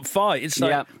who can't fight. It's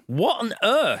like, what on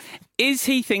earth? Is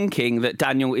he thinking that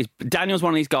Daniel's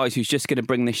one of these guys who's just going to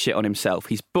bring this shit on himself?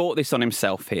 He's brought this on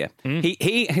himself here.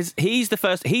 He's the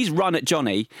first. He's run at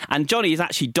Johnny, and Johnny has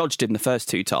actually dodged him the first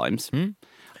 2 times.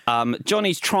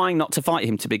 Johnny's trying not to fight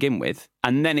him to begin with,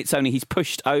 and then it's only he's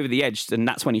pushed over the edge, and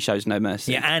that's when he shows no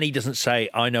mercy. Yeah, and he doesn't say,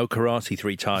 I know karate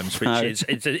 3 times, which is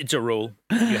it's a rule.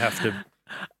 You have to.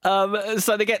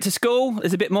 So they get to school.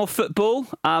 There's a bit more football.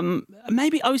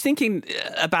 Maybe I was thinking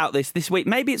about this week.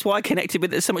 Maybe it's why I connected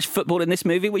with there's so much football in this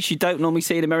movie, which you don't normally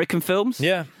see in American films.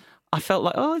 Yeah. I felt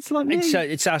like, it's like me.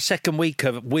 It's our second week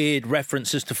of weird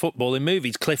references to football in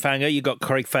movies. Cliffhanger, you got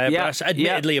Craig Fairbrass,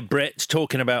 admittedly a Brit,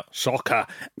 talking about soccer.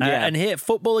 And here,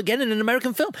 football again in an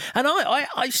American film. And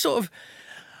I sort of...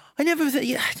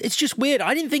 it's just weird.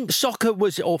 I didn't think soccer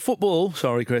or football,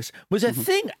 sorry, Chris, was a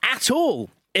thing at all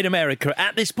in America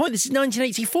at this point. This is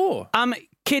 1984.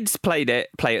 Kids play it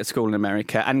at school in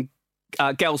America, and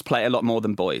girls play it a lot more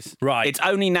than boys. Right. It's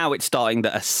only now it's starting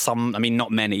that not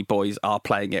many boys are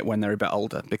playing it when they're a bit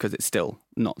older, because it's still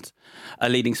not a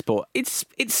leading sport. It's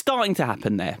starting to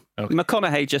happen there. Okay.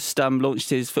 McConaughey just launched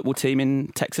his football team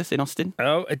in Texas, in Austin.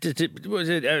 Oh,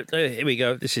 here we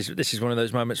go. This is one of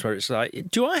those moments where it's like,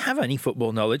 do I have any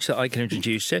football knowledge that I can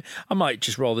introduce to? I might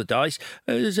just roll the dice.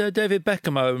 Does David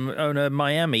Beckham own a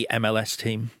Miami MLS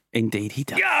team? Indeed, he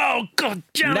does. Oh, God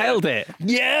damn it. Nailed it.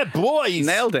 Yeah, boys.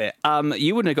 Nailed it.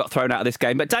 You wouldn't have got thrown out of this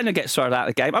game, but Daniel gets thrown out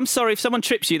of the game. I'm sorry, if someone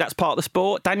trips you, that's part of the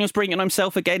sport. Daniel's bringing on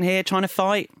himself again here, trying to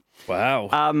fight. Wow.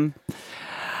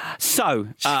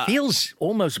 It feels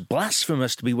almost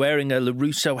blasphemous to be wearing a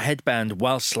LaRusso headband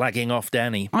while slagging off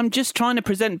Danny. I'm just trying to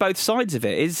present both sides of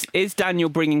it. Is Daniel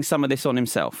bringing some of this on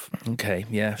himself? Okay,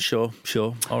 yeah, sure.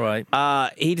 All right.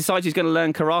 He decides he's going to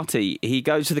learn karate. He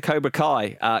goes to the Cobra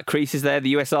Kai. Kreese is there, the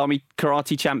US Army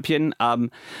karate champion. Martin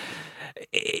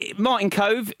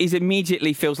Kove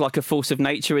immediately feels like a force of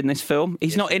nature in this film.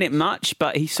 He's not in it much,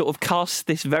 but he sort of casts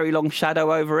this very long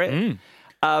shadow over it.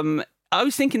 I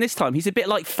was thinking this time, he's a bit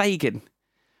like Fagin.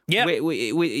 Yeah.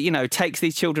 Takes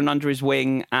these children under his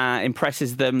wing,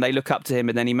 impresses them, they look up to him,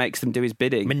 and then he makes them do his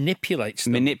bidding. Manipulates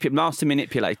them. Master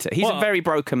manipulator. He's a very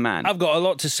broken man. I've got a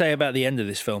lot to say about the end of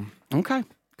this film. Okay.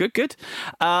 Good.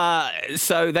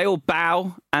 So they all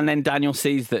bow, and then Daniel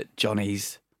sees that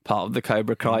Johnny's part of the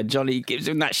Cobra Kai. Johnny gives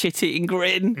him that shit-eating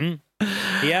grin.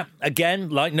 Yeah, again,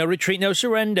 like No Retreat, No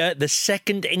Surrender, the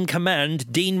second in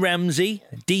command, Dean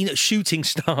shooting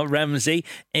star Ramsey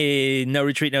in No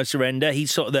Retreat, No Surrender.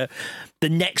 He's sort of the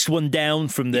next one down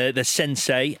from the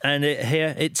sensei, and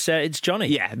here it's Johnny.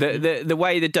 Yeah, the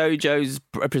way the dojo's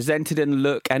presented and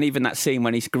look, and even that scene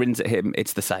when he grins at him,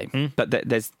 it's the same. But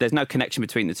there's no connection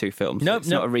between the two films. It's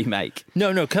not a remake.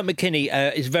 No, Kurt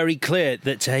McKinney is very clear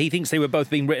that he thinks they were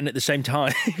both being written at the same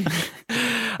time.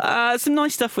 Some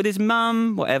nice stuff with his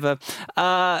mum, whatever.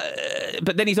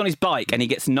 But then he's on his bike and he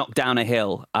gets knocked down a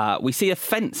hill. We see a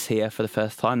fence here for the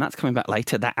first time. That's coming back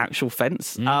later, that actual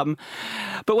fence.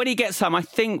 But when he gets home, I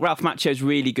think Ralph Macchio's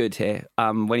really good here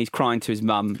when he's crying to his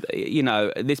mum. You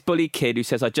know, this bully kid who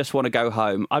says, I just want to go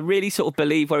home. I really sort of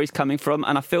believe where he's coming from,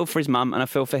 and I feel for his mum and I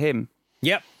feel for him.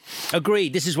 Yep.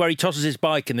 Agreed. This is where he tosses his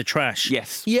bike in the trash.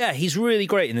 Yes. Yeah, he's really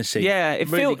great in the scene. Yeah, it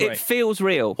feels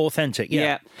real. Authentic,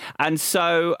 yeah. And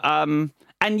so, and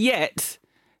yet,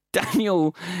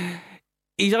 Daniel,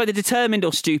 he's either determined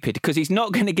or stupid because he's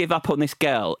not going to give up on this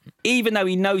girl, even though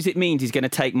he knows it means he's going to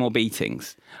take more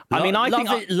beatings. I mean,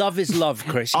 love is love,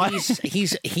 Chris.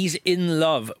 He's in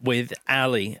love with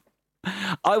Ali.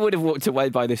 I would have walked away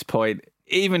by this point.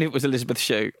 Even if it was Elizabeth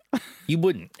Shue. You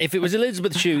wouldn't. If it was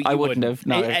Elizabeth Shue, I wouldn't have.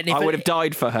 No, I would have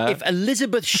died for her. If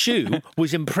Elizabeth Shue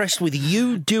was impressed with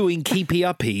you doing keepy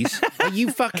uppies, are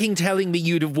you fucking telling me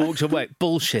you'd have walked away?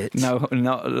 Bullshit. No,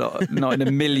 not in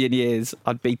a million years.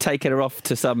 I'd be taking her off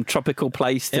to some tropical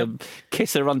place to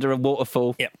kiss her under a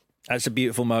waterfall. Yep. That's a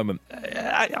beautiful moment.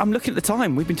 I'm looking at the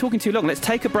time. We've been talking too long. Let's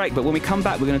take a break, but when we come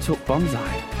back, we're going to talk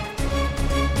bonsai.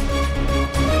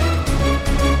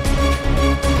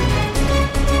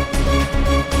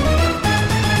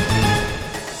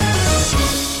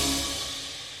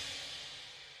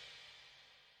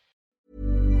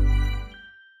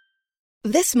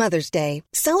 This Mother's Day,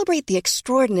 celebrate the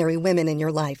extraordinary women in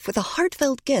your life with a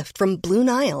heartfelt gift from Blue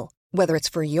Nile. Whether it's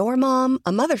for your mom,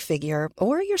 a mother figure,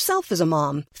 or yourself as a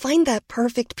mom, find that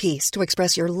perfect piece to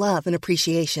express your love and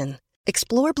appreciation.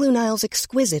 Explore Blue Nile's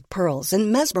exquisite pearls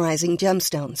and mesmerizing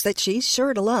gemstones that she's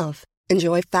sure to love.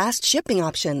 Enjoy fast shipping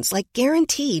options like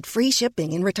guaranteed free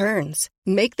shipping and returns.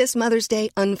 Make this Mother's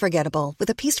Day unforgettable with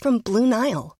a piece from Blue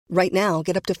Nile. Right now,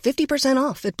 get up to 50%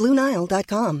 off at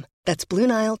BlueNile.com. That's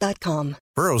BlueNile.com.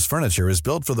 Burrow's furniture is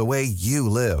built for the way you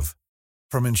live.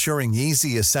 From ensuring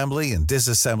easy assembly and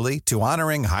disassembly to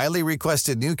honoring highly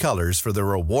requested new colors for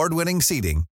their award-winning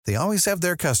seating, they always have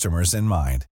their customers in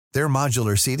mind. Their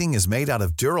modular seating is made out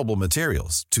of durable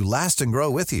materials to last and grow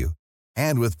with you.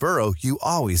 And with Burrow, you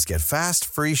always get fast,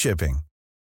 free shipping.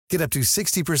 Get up to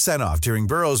 60% off during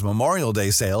Burrow's Memorial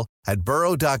Day sale at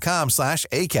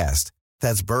burrow.com/ACAST.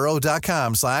 That's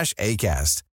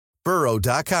burrow.com/ACAST.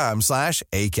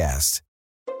 burrow.com/ACAST.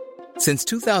 Since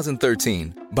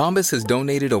 2013, Bombas has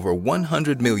donated over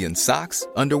 100 million socks,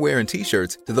 underwear, and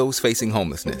T-shirts to those facing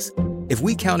homelessness. If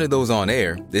we counted those on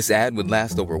air, this ad would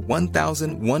last over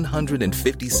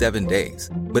 1,157 days.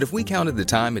 But if we counted the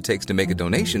time it takes to make a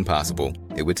donation possible,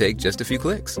 it would take just a few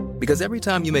clicks. Because every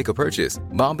time you make a purchase,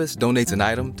 Bombas donates an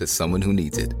item to someone who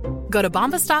needs it. Go to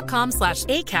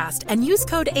bombas.com/ACAST and use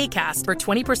code ACAST for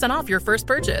 20% off your first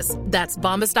purchase. That's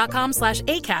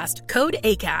bombas.com/ACAST, code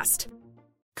ACAST.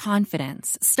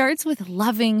 Confidence starts with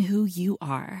loving who you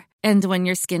are. And when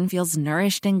your skin feels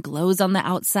nourished and glows on the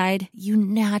outside, you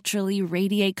naturally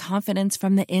radiate confidence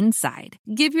from the inside.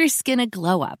 Give your skin a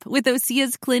glow up with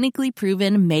Osea's clinically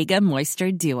proven Mega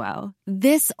Moisture Duo.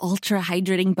 This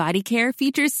ultra-hydrating body care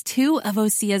features two of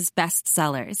Osea's best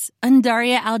sellers,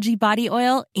 Undaria Algae Body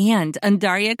Oil and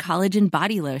Undaria Collagen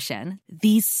Body Lotion.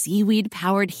 These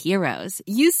seaweed-powered heroes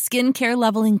use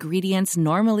skincare-level ingredients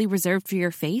normally reserved for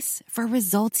your face for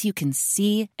results you can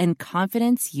see and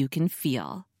confidence you can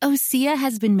feel. Osea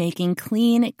has been making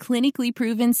clean, clinically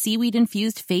proven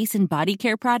seaweed-infused face and body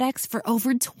care products for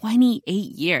over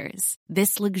 28 years.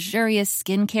 This luxurious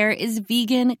skincare is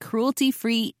vegan,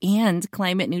 cruelty-free, and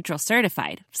climate-neutral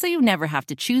certified, so you never have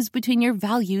to choose between your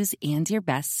values and your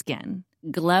best skin.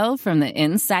 Glow from the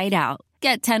inside out.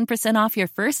 Get 10% off your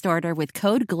first order with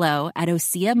code GLOW at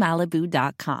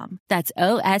OseaMalibu.com. That's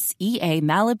OSEA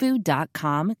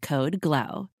Malibu.com, code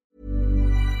GLOW.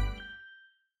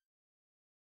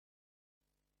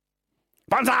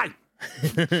 Bonsai!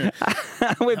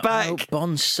 We're back. Oh,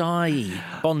 bonsai.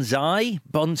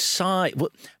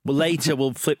 Well, later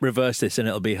we'll flip reverse this and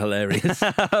it'll be hilarious.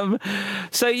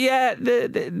 So yeah,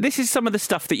 this is some of the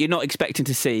stuff that you're not expecting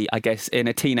to see, I guess, in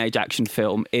a teenage action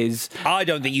film. I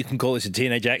don't think you can call this a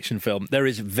teenage action film. There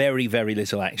is very, very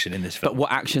little action in this film. But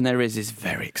what action there is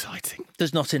very exciting.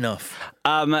 There's not enough.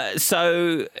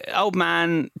 So old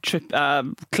man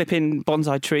clipping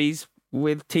bonsai trees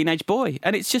with teenage boy,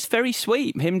 and it's just very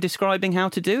sweet, him describing how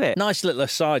to do it. Nice little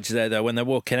asides there, though, when they're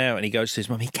walking out and he goes to his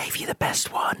mum, he gave you the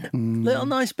best one. Little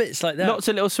nice bits like that. Lots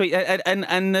of little sweet,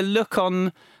 and the look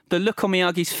on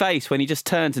Miyagi's face when he just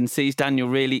turns and sees Daniel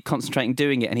really concentrating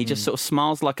doing it, and he just sort of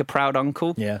smiles like a proud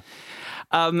uncle. Yeah.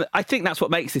 I think that's what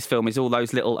makes this film, is all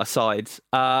those little asides.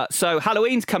 So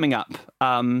Halloween's coming up.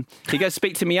 He goes to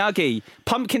speak to Miyagi.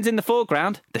 Pumpkins in the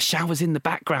foreground. The shower's in the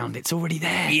background. It's already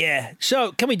there. Yeah.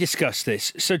 So can we discuss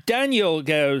this? So Daniel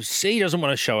goes, he doesn't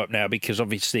want to show up now because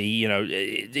obviously,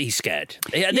 he's scared.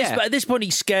 At this point,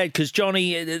 he's scared because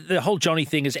the whole Johnny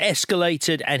thing has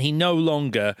escalated and he no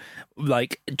longer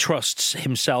trusts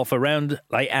himself around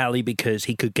Ali because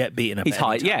he could get beaten up. He's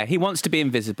high. Yeah, he wants to be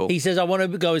invisible. He says, I want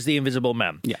to go as the Invisible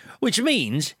Man. Yeah. Which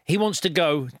means he wants to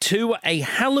go to a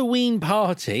Halloween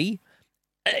party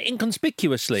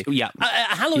inconspicuously. Yeah.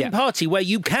 A Halloween party where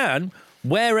you can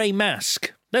wear a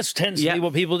mask. That tends to be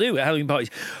what people do at Halloween parties.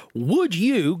 Would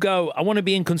you go, I want to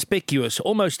be inconspicuous,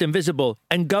 almost invisible,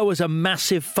 and go as a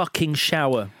massive fucking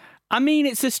shower? I mean,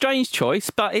 it's a strange choice,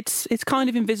 but it's kind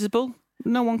of invisible.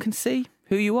 No one can see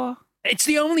who you are. It's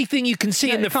the only thing you can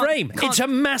see in the frame. It's a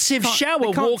massive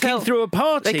shower walking through a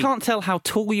party. They can't tell how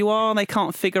tall you are. They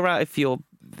can't figure out if you're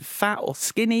fat or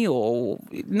skinny or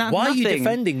nothing. Why are you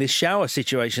defending this shower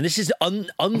situation? This is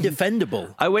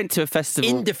undefendable. I went to a festival.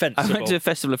 Indefensible. I went to a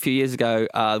festival a few years ago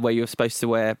where you were supposed to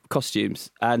wear costumes,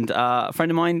 and a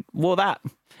friend of mine wore that.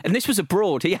 And this was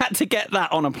abroad. He had to get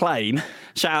that on a plane.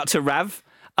 Shout out to Rav.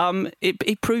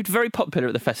 It proved very popular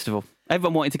at the festival.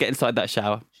 Everyone wanted to get inside that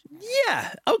shower.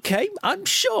 Yeah, okay, I'm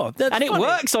sure. That's funny. It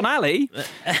works on Ali.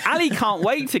 Ali can't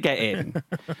wait to get in.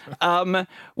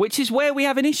 Which is where we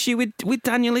have an issue with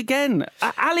Daniel again.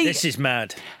 Ali. This is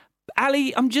mad.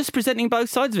 Ali, I'm just presenting both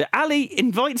sides of it. Ali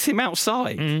invites him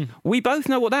outside. We both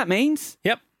know what that means.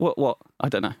 Yep. What? I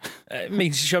don't know. It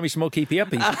means show me some more keepy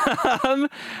uppies.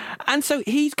 And so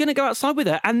he's going to go outside with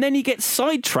her, and then he gets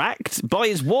sidetracked by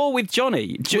his war with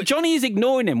Johnny. Johnny is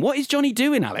ignoring him. What is Johnny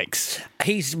doing, Alex?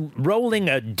 He's rolling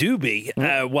a doobie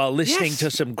while listening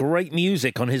to some great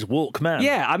music on his Walkman.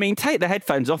 Yeah, I mean, take the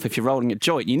headphones off if you're rolling a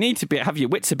joint. You need to have your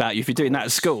wits about you if you're doing that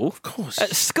at school. Of course.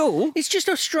 At school? It's just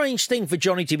a strange thing for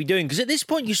Johnny to be doing, because at this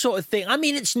point you sort of think, I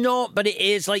mean, it's not, but it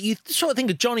is. Like, you sort of think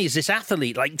of Johnny as this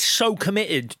athlete, like, so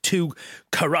committed to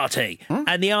karate.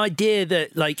 And the idea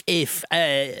that, like, if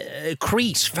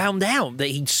Kreese found out that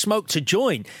he'd smoked a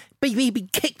joint, he'd be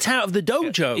kicked out of the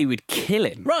dojo. He would kill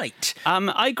him. Right.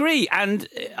 I agree. And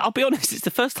I'll be honest, it's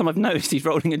the first time I've noticed he's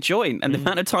rolling a joint. And the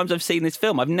amount of times I've seen this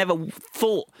film, I've never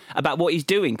thought about what he's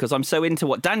doing because I'm so into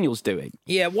what Daniel's doing.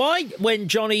 Yeah, why when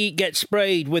Johnny gets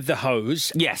sprayed with the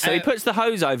hose? Yeah, so he puts the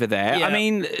hose over there. Yeah. I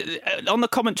mean, on the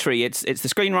commentary, it's the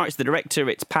screenwriters, the director,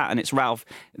 it's Pat and it's Ralph.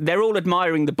 They're all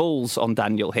admiring the balls on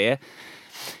Daniel here.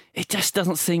 It just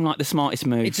doesn't seem like the smartest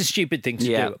move. It's a stupid thing to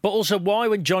do. But also, why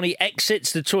when Johnny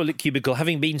exits the toilet cubicle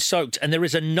having been soaked and there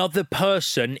is another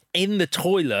person in the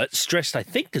toilet dressed, I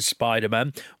think, as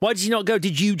Spider-Man, why does he not go,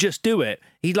 did you just do it?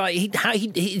 Johnny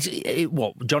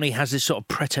has this sort of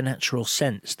preternatural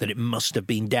sense that it must have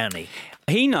been Danny.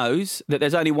 He knows that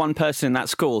there's only one person in that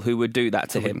school who would do that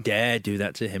to him. Would dare do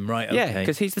that to him, right? Okay. Yeah,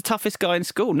 because he's the toughest guy in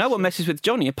school. No one messes with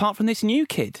Johnny apart from this new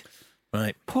kid.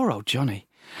 Right. Poor old Johnny.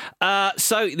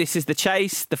 So this is the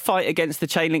chase, the fight against the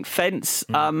chain link fence.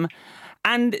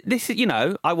 And this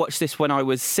is, I watched this when I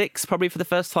was 6, probably for the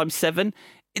first time 7.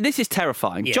 This is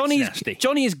terrifying. Yeah,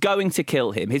 Johnny is going to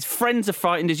kill him. His friends are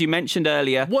frightened, as you mentioned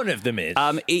earlier. One of them is.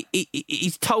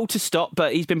 He's told to stop,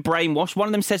 but he's been brainwashed. One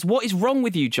of them says, "What is wrong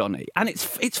with you, Johnny?" And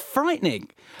it's frightening.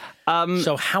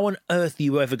 So how on earth are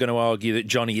you ever going to argue that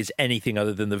Johnny is anything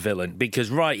other than the villain? Because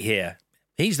right here,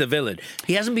 he's the villain.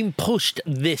 He hasn't been pushed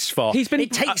this far.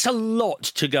 It takes a lot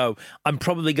to go, I'm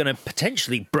probably going to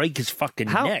potentially break his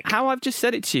fucking neck. How I've just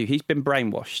said it to you, he's been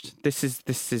brainwashed. This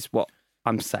is what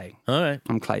I'm saying. All right.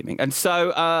 I'm claiming. And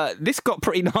so this got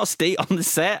pretty nasty on the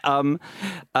set.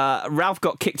 Ralph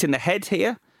got kicked in the head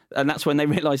here. And that's when they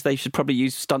realised they should probably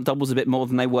use stunt doubles a bit more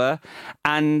than they were.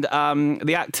 And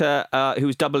the actor who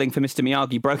was doubling for Mr.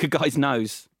 Miyagi broke a guy's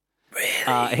nose.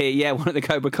 Really? One of the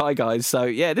Cobra Kai guys. So,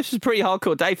 yeah, this was a pretty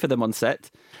hardcore day for them on set.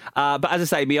 But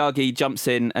as I say, Miyagi jumps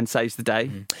in and saves the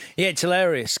day. Yeah, it's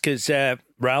hilarious because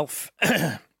Ralph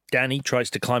Danny tries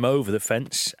to climb over the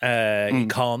fence. He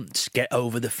can't get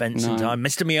over the fence in time.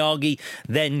 Mr. Miyagi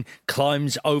then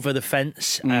climbs over the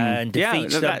fence and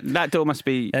defeats them. That door must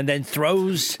be... And then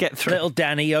throws little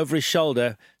Danny over his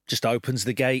shoulder, just opens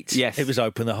the gate. Yes. It was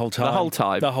open the whole time. The whole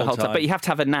time. But you have to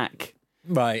have a knack.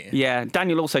 Right. Yeah.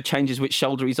 Daniel also changes which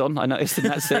shoulder he's on, I noticed in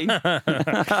that scene.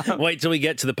 Wait till we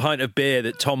get to the pint of beer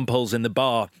that Tom pulls in the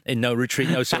bar in No Retreat,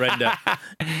 No Surrender.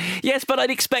 Yes, but I'd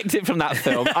expect it from that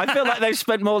film. I feel like they've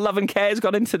spent more love and care has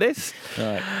gone into this.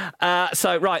 Right.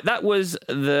 That was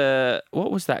the...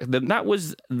 What was that? That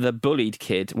was the bullied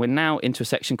kid. We're now into a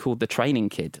section called the training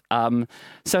kid.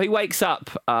 So he wakes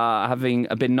up having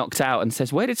been knocked out and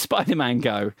says, where did Spider-Man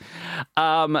go?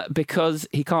 Because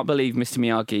he can't believe Mr.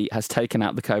 Miyagi has taken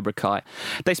out the Cobra Kai.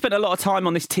 They spent a lot of time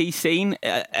on this tea scene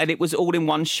and it was all in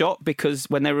one shot because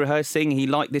when they were rehearsing, he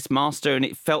liked this master and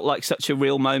it felt like such a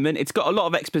real moment. It's got a lot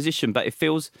of exposition, but it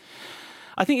feels...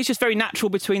 I think it's just very natural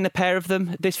between the pair of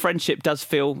them. This friendship does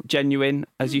feel genuine,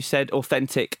 as you said,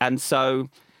 authentic, and so...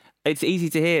 It's easy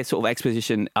to hear sort of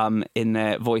exposition in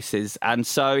their voices. And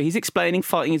so he's explaining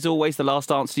fighting is always the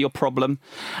last answer to your problem.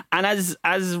 And as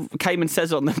Kamen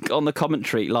says on the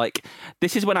commentary, like,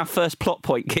 this is when our first plot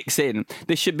point kicks in.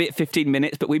 This should be at 15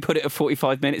 minutes, but we put it at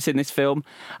 45 minutes in this film.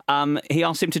 He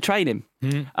asks him to train him.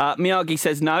 Miyagi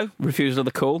says no, refusal of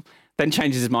the call. Then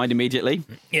changes his mind immediately.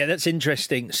 Yeah, that's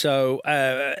interesting. So,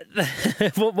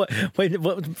 what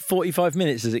 45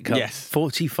 minutes does it come? Yes.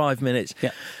 45 minutes. Yeah.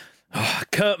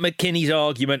 Kurt McKinney's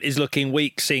argument is looking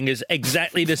weak, seeing as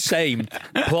exactly the same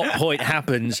plot point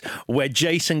happens where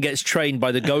Jason gets trained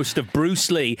by the ghost of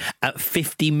Bruce Lee at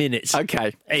 50 minutes.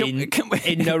 Okay. In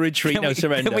No Retreat, No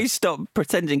Surrender. Can we stop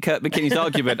pretending Kurt McKinney's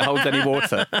argument holds any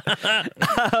water?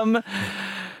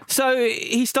 So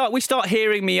we start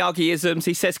hearing Miyagi-isms.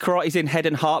 He says karate's in head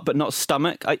and heart, but not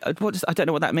stomach. I don't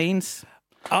know what that means.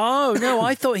 Oh, no,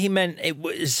 I thought he meant it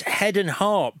was head and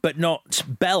heart, but not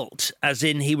belt, as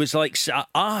in he was like,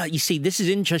 you see, this is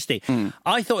interesting.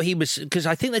 I thought he was, because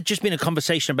I think there'd just been a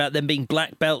conversation about them being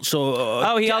black belts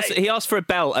or... he asked for a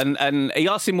belt, and he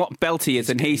asked him what belt he is,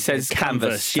 and he says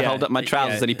canvas to hold up my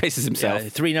trousers, and he pisses himself. Yeah,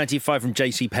 $3.95 from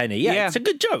JCPenney. Yeah, it's a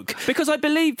good joke. Because I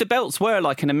believe the belts were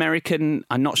like an American,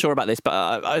 I'm not sure about this, but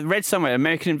I read somewhere,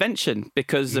 American invention,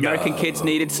 because American kids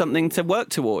needed something to work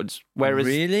towards, whereas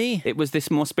really? It was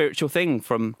this more spiritual thing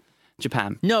from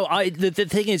Japan. No, the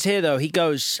thing is here though, he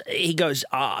goes,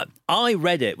 I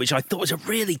read it, which I thought was a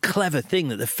really clever thing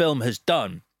that the film has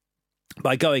done.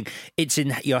 By going, it's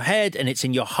in your head and it's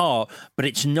in your heart, but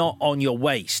it's not on your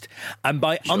waist. And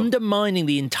by undermining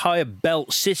the entire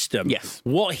belt system,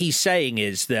 what he's saying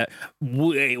is that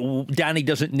Danny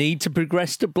doesn't need to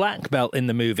progress to black belt in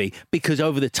the movie because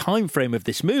over the time frame of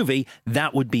this movie,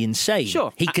 that would be insane.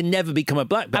 Sure. He can never become a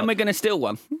black belt. And we're going to steal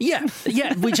one. Yeah,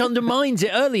 which undermines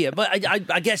it earlier. But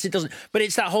I guess it doesn't. But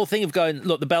it's that whole thing of going,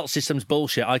 look, the belt system's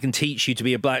bullshit. I can teach you to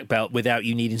be a black belt without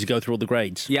you needing to go through all the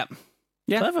grades. Yep.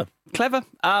 Yeah. Clever.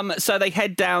 So they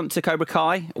head down to Cobra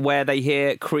Kai, where they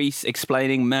hear Kreese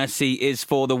explaining mercy is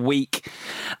for the weak.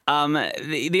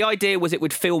 The idea was it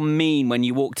would feel mean when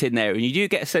you walked in there, and you do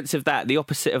get a sense of that, the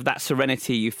opposite of that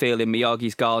serenity you feel in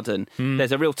Miyagi's garden.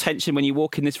 There's a real tension when you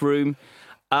walk in this room.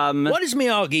 Why does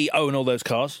Miyagi own all those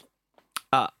cars?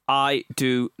 I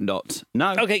do not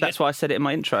know. Okay, that's why I said it in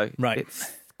my intro. Right.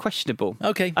 It's questionable.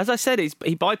 Okay. As I said, he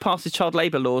bypasses child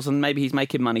labour laws and maybe he's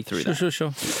making money through that.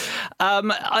 Sure.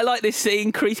 I like this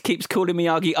scene. Kreese keeps calling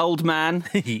Miyagi old man.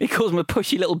 He calls him a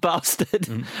pushy little bastard.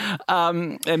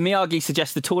 And Miyagi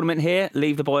suggests the tournament here,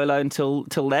 leave the boy alone till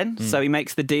then. So he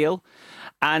makes the deal.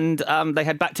 And they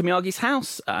head back to Miyagi's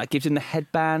house, gives him the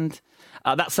headband.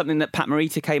 That's something that Pat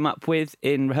Morita came up with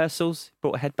in rehearsals.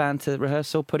 Brought a headband to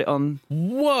rehearsal, put it on.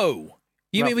 Whoa!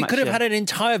 You mean we could have had an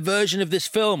entire version of this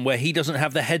film where he doesn't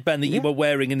have the headband that you were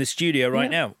wearing in the studio right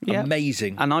now? Yeah.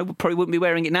 Amazing. And I probably wouldn't be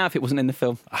wearing it now if it wasn't in the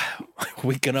film.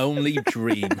 We can only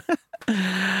dream.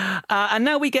 And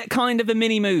now we get kind of a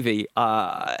mini movie.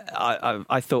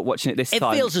 I thought watching it this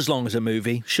time. It feels as long as a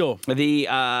movie, sure.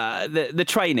 The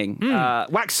training.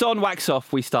 Wax on, wax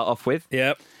off, we start off with.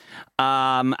 Yep.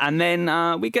 And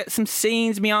then we get some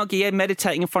scenes, Miyagi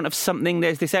meditating in front of something.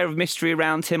 There's this air of mystery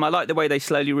around him. I like the way they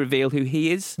slowly reveal who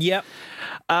he is. Yep.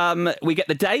 We get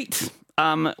the date,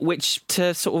 which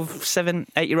to sort of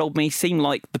 7-8-year-old me seemed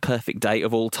like the perfect date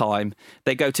of all time.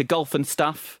 They go to golf and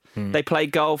stuff. They play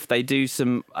golf, they do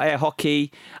some air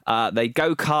hockey, they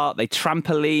go-kart, they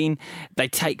trampoline, they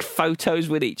take photos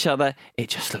with each other. It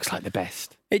just looks like the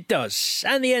best. It does.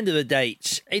 And the end of the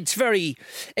date, it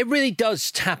really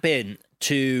does tap in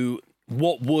to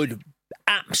what would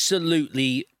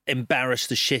absolutely embarrass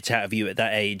the shit out of you at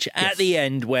that age. Yes. At the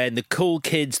end, when the cool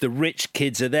kids, the rich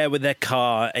kids are there with their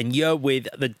car, and you're with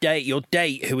your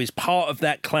date who is part of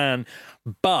that clan,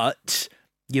 but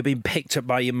you've been picked up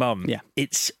by your mum. Yeah.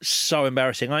 It's so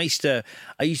embarrassing. I used to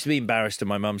be embarrassed in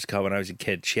my mum's car when I was a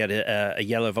kid. She had a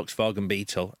yellow Volkswagen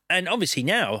Beetle. And obviously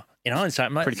now, in hindsight,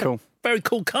 I'm like, pretty cool. Very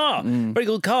cool car. Very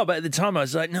cool car. But at the time, I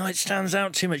was like, no, it stands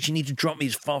out too much. You need to drop me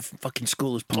as far from fucking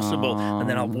school as possible, and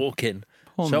then I'll walk in.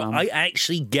 So Mum. I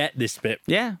actually get this bit.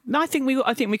 Yeah, no, I think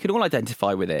we could all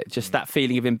identify with it. Just that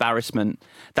feeling of embarrassment,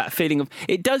 that feeling of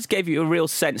it does give you a real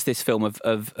sense. This film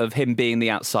of him being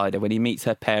the outsider when he meets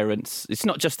her parents. It's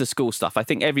not just the school stuff. I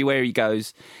think everywhere he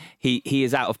goes, he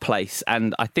is out of place,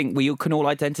 and I think we can all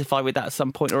identify with that at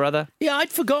some point or other. Yeah, I'd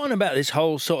forgotten about this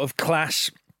whole sort of class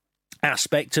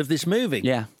aspect of this movie.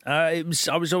 Yeah, I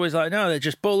was always like, no, they're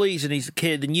just bullies, and he's a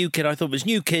kid. The new kid, I thought was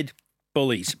new kid.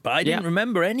 Bullies, but I didn't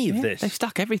remember any of this. They've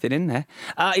stuck everything in there.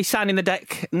 He's sounding the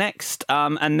deck next,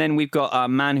 and then we've got a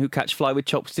man who catch fly with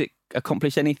chopstick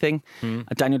accomplish anything.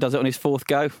 Daniel does it on his fourth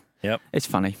go. Yep, it's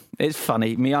funny.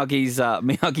 Miyagi's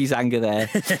anger there.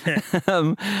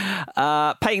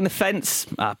 Painting the fence,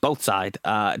 both side.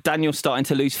 Daniel's starting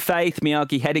to lose faith.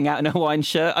 Miyagi heading out in a Hawaiian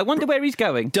shirt. I wonder where he's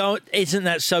going. Isn't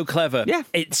that so clever? Yeah,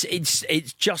 it's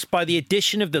just by the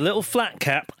addition of the little flat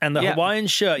cap and the Hawaiian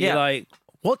shirt. You're like,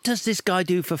 what does this guy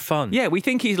do for fun? Yeah, we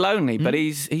think he's lonely, but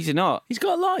he's not. He's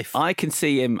got a life. I can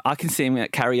see him at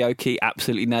karaoke,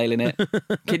 absolutely nailing it.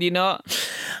 Can you not?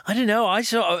 I don't know.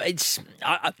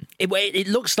 It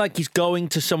looks like he's going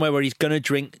to somewhere where he's going to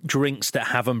drink drinks that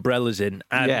have umbrellas in,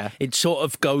 and it sort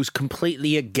of goes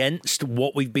completely against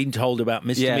what we've been told about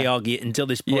Mr. Miyagi until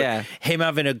this point. Yeah. Him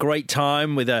having a great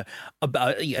time with an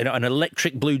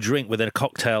electric blue drink with a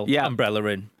cocktail umbrella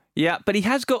in. Yeah, but he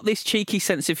has got this cheeky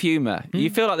sense of humour. You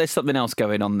feel like there's something else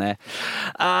going on there.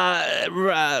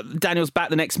 Daniel's back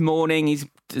the next morning. He's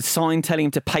a sign telling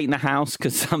him to paint the house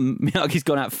because Miyagi's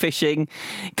gone out fishing.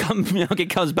 Miyagi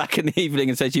comes back in the evening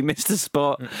and says, you missed the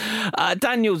spot.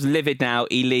 Daniel's livid now.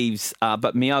 He leaves,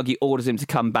 but Miyagi orders him to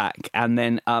come back. And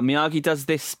then Miyagi does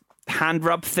this hand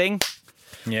rub thing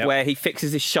where he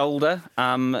fixes his shoulder,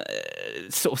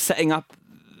 sort of setting up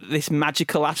this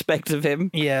magical aspect of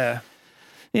him. Yeah.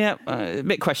 Yeah, a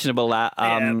bit questionable that.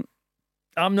 I'm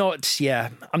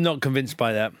not convinced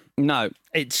by that. No,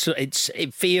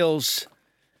 it feels.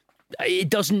 It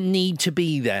doesn't need to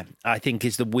be there, I think,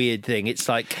 is the weird thing. It's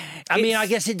like, I mean, I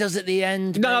guess it does at the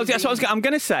end. No, that's what I'm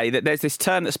going to say, that there's this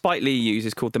term that Spike Lee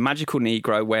uses called the magical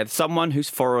Negro, where someone who's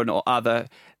foreign or other,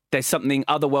 there's something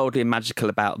otherworldly and magical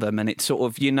about them, and it's sort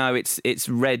of, it's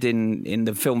read in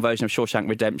the film version of Shawshank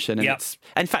Redemption, and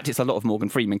in fact, it's a lot of Morgan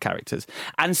Freeman characters.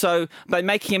 And so by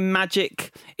making him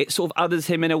magic, it sort of others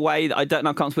him in a way that I don't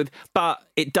know comes with, but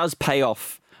it does pay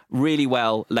off really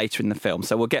well later in the film.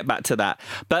 So we'll get back to that.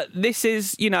 But this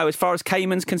is, as far as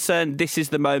Kamen's concerned, this is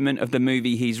the moment of the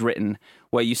movie he's written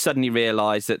where you suddenly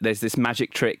realise that there's this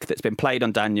magic trick that's been played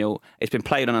on Daniel. It's been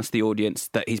played on us, the audience,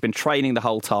 that he's been training the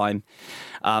whole time.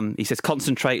 He says,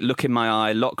 concentrate, look in my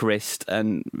eye, lock wrist,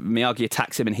 and Miyagi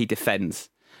attacks him and he defends.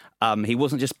 He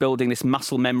wasn't just building this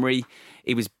muscle memory,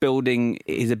 he was building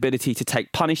his ability to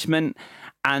take punishment.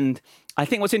 And I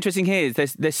think what's interesting here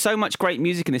is there's so much great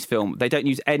music in this film. They don't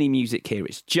use any music here.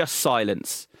 It's just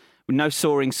silence. No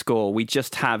soaring score. We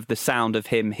just have the sound of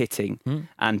him hitting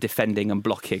and defending and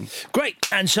blocking. Great.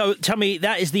 And so tell me,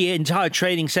 that is the entire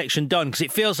training section done? Because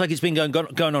it feels like it's been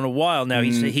going on a while now.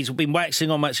 He's been waxing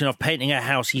off, painting a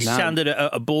house. He's sanded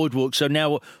a boardwalk. So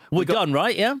now we're done,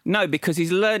 right? Yeah? No, because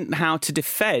he's learned how to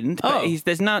defend, but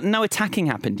there's no attacking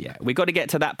happened yet. We've got to get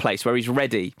to that place where he's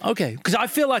ready. Okay. Because I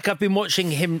feel like I've been watching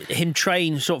him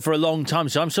train sort of for a long time,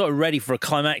 so I'm sort of ready for a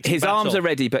climactic His battle. arms are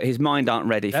ready, but his mind aren't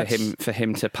ready for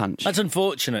him to punch. That's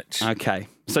unfortunate. Okay.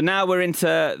 So now we're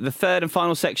into the third and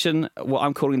final section, what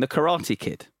I'm calling the Karate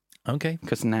Kid. Okay.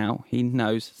 Because now he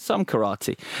knows some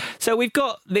karate. So we've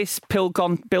got this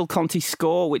Bill Conti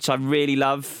score, which I really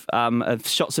love, of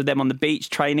shots of them on the beach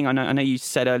training. I know you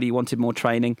said earlier you wanted more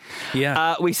training.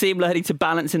 Yeah. We see him learning to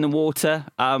balance in the water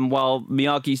while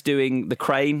Miyagi's doing the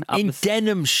crane. In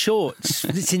denim shorts.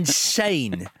 It's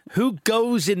insane. Who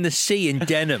goes in the sea in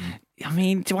denim? I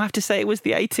mean, do I have to say it was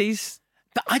the 80s?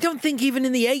 But I don't think even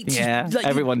in the 80s... Yeah,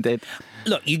 everyone did.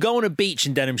 Look, you go on a beach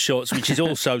in denim shorts, which is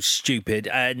also stupid,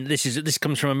 and this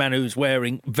comes from a man who's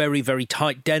wearing very, very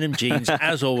tight denim jeans,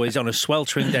 as always, on a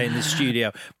sweltering day in the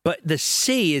studio. But the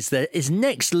sea is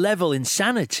next level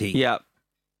insanity. Yeah.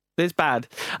 It's bad.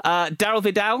 Daryl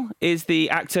Vidal is the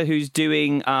actor who's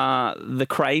doing the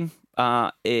crane.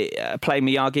 playing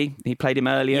Miyagi. He played him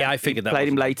earlier. Yeah, I figured that. Played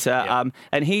him later. Yeah.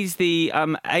 And he's the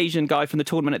Asian guy from the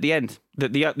tournament at the end.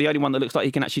 The only one that looks like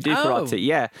he can actually do karate.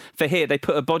 Yeah. For here, they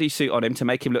put a bodysuit on him to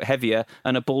make him look heavier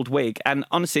and a bald wig. And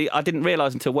honestly, I didn't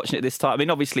realise until watching it this time. I mean,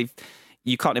 obviously,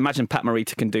 you can't imagine Pat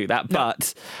Morita can do that,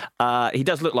 but he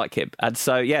does look like him. And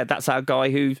so, yeah, that's our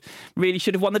guy who really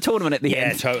should have won the tournament at the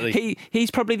end. Yeah, totally. He's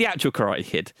probably the actual Karate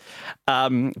Kid.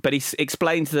 But he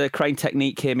explains the crane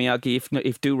technique here, Miyagi,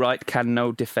 if do right, can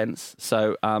no defence.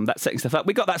 So that's setting stuff up.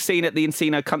 We got that scene at the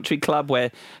Encino Country Club where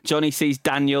Johnny sees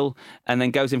Daniel and then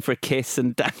goes in for a kiss,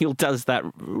 and Daniel does that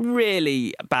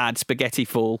really bad spaghetti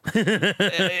fall.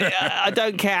 I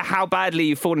don't care how badly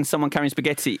you fall in someone carrying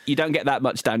spaghetti, you don't get that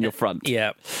much down your front.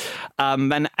 Yeah.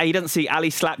 And he doesn't see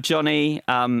Ali slap Johnny.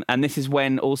 And this is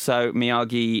when also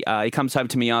Miyagi, he comes home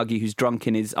to Miyagi, who's drunk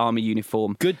in his army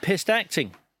uniform. Good pissed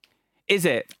acting. Is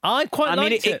it? I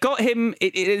mean, it got him,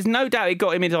 there's no doubt it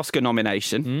got him his Oscar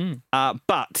nomination.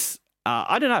 But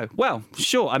I don't know. Well,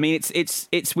 sure. I mean,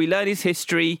 it's we learn his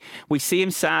history. We see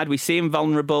him sad. We see him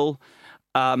vulnerable.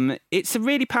 It's a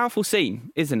really powerful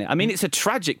scene, isn't it? I mean, it's a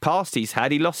tragic past he's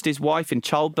had. He lost his wife in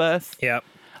childbirth. Yeah.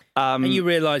 And you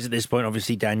realise at this point,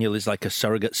 obviously, Daniel is like a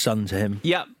surrogate son to him.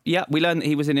 Yeah. We learned that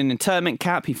he was in an internment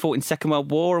camp. He fought in Second World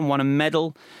War and won a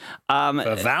medal.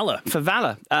 For valour. For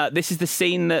valour. This is the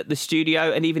scene that the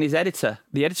studio and even his editor,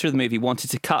 the editor of the movie,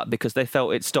 wanted to cut because they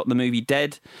felt it stopped the movie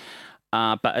dead.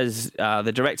 But as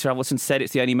the director, Avildsen, said,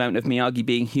 it's the only moment of Miyagi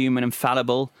being human and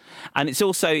fallible. And it's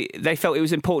also, they felt it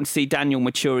was important to see Daniel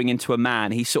maturing into a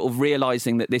man. He's sort of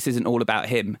realising that this isn't all about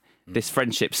him. This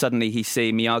friendship, suddenly he's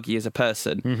seeing Miyagi as a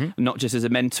person, not just as a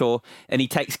mentor. And he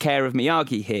takes care of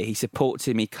Miyagi here. He supports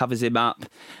him, he covers him up.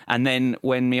 And then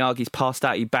when Miyagi's passed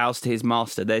out, he bows to his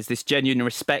master. There's this genuine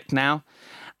respect now.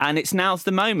 And now's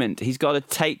the moment. He's got to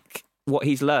take what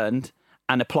he's learned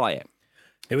and apply it.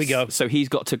 Here we go. So he's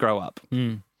got to grow up.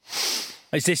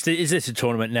 Is this a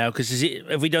tournament now? Because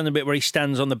have we done the bit where he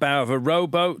stands on the bow of a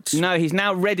rowboat? No, he's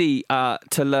now ready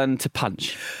to learn to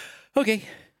punch. Okay.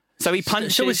 So he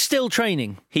punches. So it's still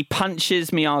training. He punches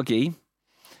Miyagi.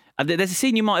 And there's a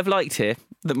scene you might have liked here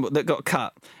that got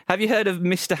cut. Have you heard of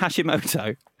Mr.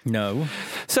 Hashimoto? No.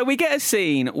 So we get a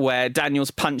scene where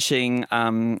Daniel's punching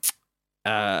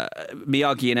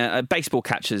Miyagi in a baseball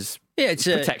catcher's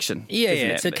protection.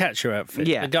 It's a catcher outfit.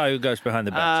 Yeah. The guy who goes behind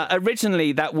the bat.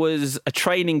 Originally, that was a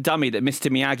training dummy that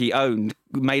Mr. Miyagi owned,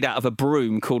 made out of a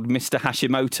broom called Mr.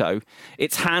 Hashimoto.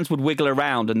 Its hands would wiggle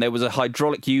around and there was a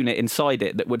hydraulic unit inside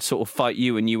it that would sort of fight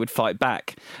you and you would fight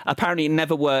back. Apparently, it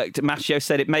never worked. Machio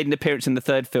said it made an appearance in the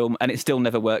third film and it still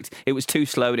never worked. It was too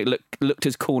slow and it looked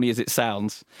as corny as it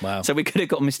sounds. Wow. So we could have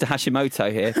got Mr.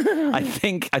 Hashimoto here. I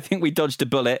think we dodged a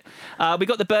bullet. We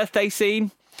got the birthday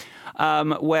scene.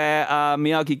 Where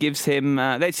Miyagi gives him...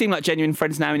 they seem like genuine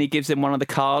friends now, and he gives him one of the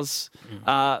cars.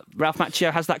 Ralph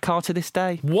Macchio has that car to this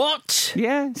day. What?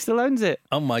 Yeah, still owns it.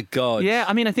 Oh, my God. Yeah,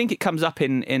 I mean, I think it comes up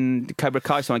in Cobra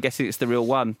Kai, so I guess it's the real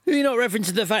one. You're not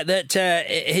referencing the fact that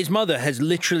his mother has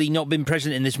literally not been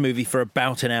present in this movie for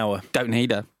about an hour. Don't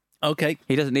need her. Okay.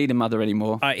 He doesn't need a mother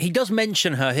anymore. He does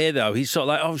mention her here, though. He's sort of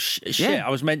like, oh, shit, Yeah. I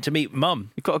was meant to meet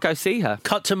Mum. You've got to go see her.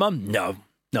 Cut to Mum?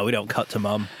 No, we don't cut to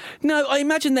Mum. No, I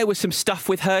imagine there was some stuff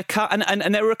with her cut,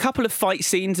 and there were a couple of fight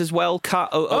scenes as well,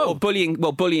 cut or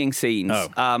bullying scenes.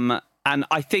 And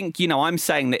I think, I'm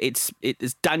saying that it's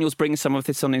Daniel's bringing some of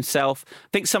this on himself. I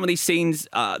think some of these scenes,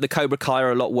 the Cobra Kai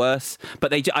are a lot worse,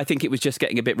 but I think it was just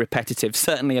getting a bit repetitive.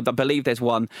 Certainly, I believe there's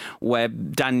one where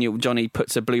Johnny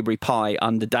puts a blueberry pie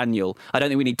under Daniel. I don't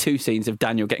think we need two scenes of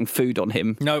Daniel getting food on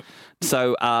him. No.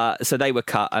 So they were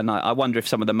cut, and I wonder if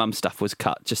some of the mum stuff was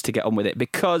cut just to get on with it,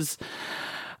 because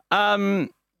Ali's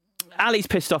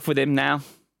pissed off with him now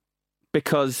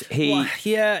because he... Well,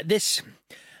 yeah, this...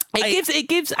 It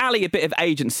gives Ali a bit of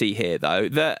agency here, though,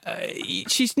 that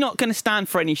she's not going to stand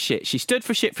for any shit. She stood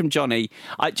for shit from Johnny.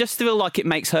 I just feel like it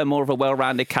makes her more of a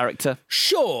well-rounded character.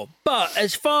 Sure, but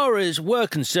as far as we're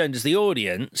concerned as the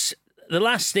audience, the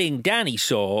last thing Danny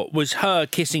saw was her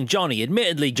kissing Johnny.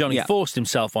 Admittedly, Johnny forced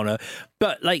himself on her,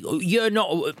 but you're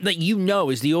not,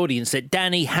 as the audience, that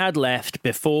Danny had left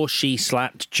before she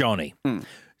slapped Johnny.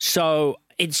 So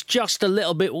it's just a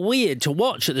little bit weird to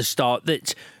watch at the start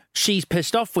that she's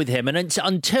pissed off with him, and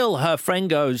until her friend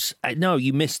goes, no,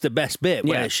 you missed the best bit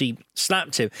where she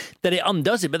slapped him, that it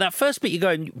undoes it. But that first bit, you're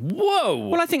going, whoa.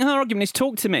 Well, I think her argument is,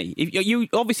 talk to me. You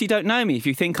obviously don't know me if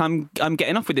you think I'm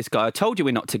getting off with this guy. I told you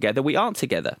we're not together. We aren't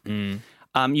together. You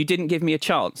didn't give me a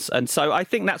chance. And so I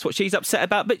think that's what she's upset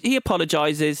about. But he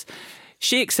apologises.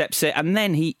 She accepts it, and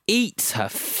then he eats her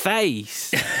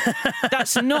face.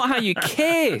 That's not how you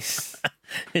kiss.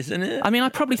 Isn't it? I mean, I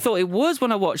probably thought it was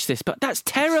when I watched this, but that's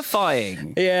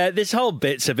terrifying. Yeah, this whole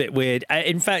bit's a bit weird.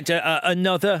 In fact,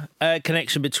 another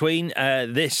connection between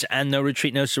this and No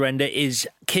Retreat, No Surrender is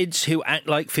kids who act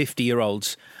like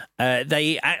 50-year-olds.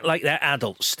 They act like they're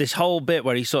adults. This whole bit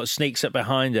where he sort of sneaks up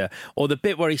behind her, or the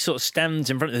bit where he sort of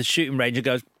stands in front of the shooting range and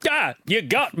goes, "Ah, you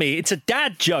got me." It's a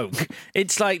dad joke.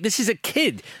 It's like, this is a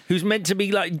kid who's meant to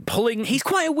be like pulling. He's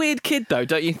quite a weird kid, though,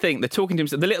 don't you think? They're talking to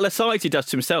himself. The little aside he does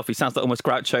to himself, he sounds like almost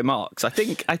Groucho Marx. I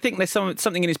think there's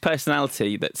something in his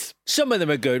personality that's some of them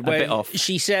are good. A bit off.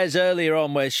 She says earlier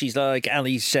on where she's like,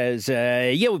 Ali says,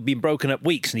 "Yeah, we've been broken up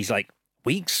weeks," and he's like,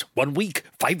 "Weeks? 1 week?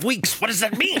 5 weeks? What does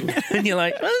that mean?" And you're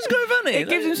like, "Oh, that's quite funny." It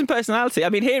gives him some personality. I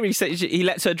mean, here he says he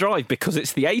lets her drive because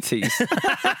it's the 80s.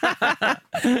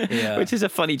 Yeah. Which is a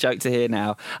funny joke to hear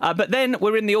now. But then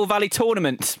we're in the All Valley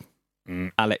tournament,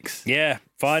 Alex. Yeah,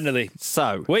 finally.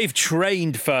 So we've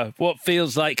trained for what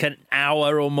feels like an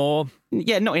hour or more.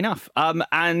 Yeah, not enough.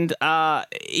 And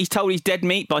he's told he's dead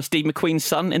meat by Steve McQueen's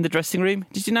son in the dressing room.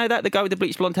 Did you know that? The guy with the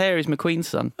bleached blonde hair is McQueen's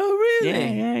son. Oh,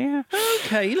 really? Yeah.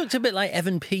 Okay, he looked a bit like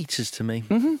Evan Peters to me.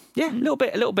 Mm-hmm. Yeah, a little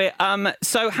bit.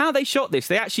 So how they shot this,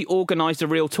 they actually organised a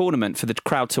real tournament for the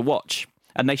crowd to watch.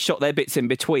 And they shot their bits in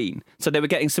between. So they were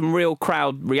getting some real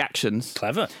crowd reactions.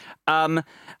 Clever. And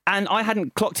I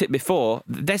hadn't clocked it before.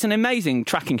 There's an amazing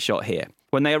tracking shot here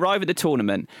when they arrive at the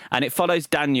tournament, and it follows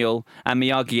Daniel and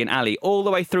Miyagi and Ali all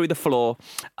the way through the floor.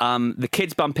 The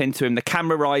kids bump into him, the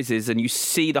camera rises, and you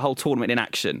see the whole tournament in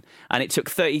action. And it took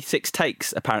 36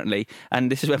 takes, apparently.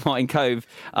 And this is where Martin Kove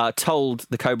told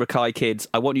the Cobra Kai kids,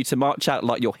 "I want you to march out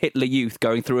like your Hitler Youth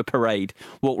going through a parade.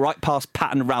 Walk right past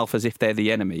Pat and Ralph as if they're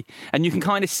the enemy." And you can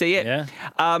kind of see it. Yeah.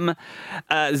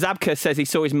 Zabka says he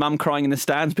saw his mum crying in the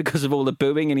stands because of all the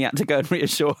booing, and he had to go and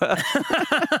reassure her.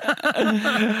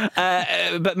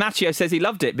 But Macchio says he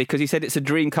loved it because he said it's a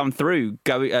dream come true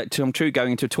going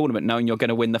into a tournament knowing you're going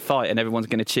to win the fight and everyone's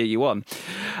going to cheer you on.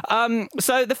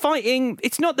 So the fighting,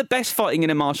 it's not the best fighting in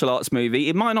a martial arts movie.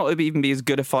 It might not even be as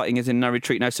good a fighting as in No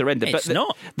Retreat, No Surrender. It's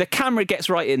not. The camera gets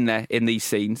right in there in these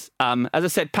scenes. As I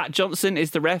said, Pat Johnson is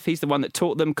the ref. He's the one that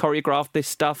taught them, choreographed this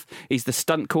stuff. He's the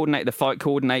stunt coordinator, the fight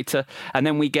coordinator. And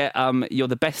then we get You're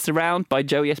the Best Around by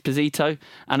Joey Esposito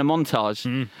and a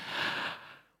montage.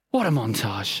 What a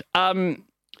montage.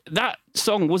 That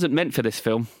song wasn't meant for this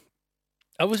film.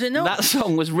 Oh, was it not? That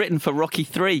song was written for Rocky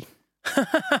 3.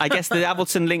 I guess the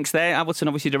Avildsen links there. Avildsen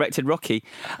obviously directed Rocky.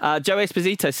 Joe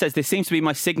Esposito says, "This seems to be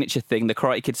my signature thing, the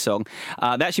Karate Kid song."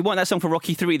 They actually want that song for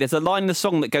Rocky 3. There's a line in the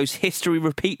song that goes, "History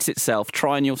repeats itself,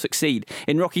 try and you'll succeed."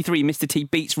 In Rocky 3, Mr. T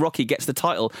beats Rocky, gets the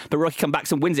title, but Rocky comes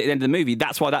back and wins it at the end of the movie.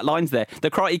 That's why that line's there. The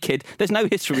Karate Kid, there's no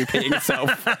history repeating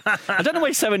itself. I don't know why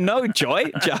you're so annoyed, Joe.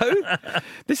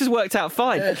 This has worked out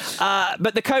fine.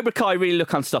 But the Cobra Kai really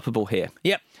look unstoppable here.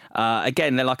 Yep.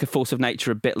 Again, they're like a force of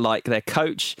nature, a bit like their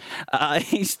coach.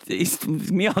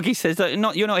 Miyagi says,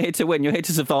 "You're not here to win, you're here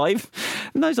to survive."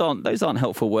 And those aren't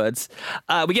helpful words.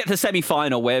 We get to the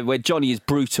semi-final where Johnny is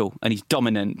brutal and he's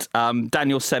dominant.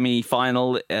 Daniel's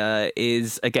semi-final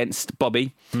is against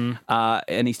Bobby,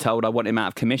 and he's told, "I want him out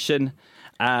of commission."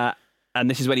 And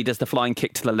this is when he does the flying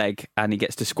kick to the leg and he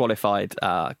gets disqualified.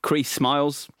 Kreese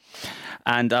smiles.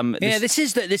 And this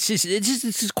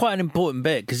is quite an important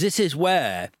bit because this is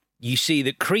where you see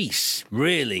that Kreese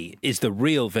really is the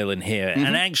real villain here. Mm-hmm.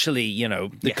 And actually,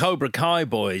 the Cobra Kai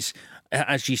boys,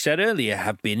 as you said earlier,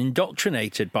 have been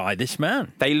indoctrinated by this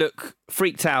man. They look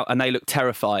freaked out and they look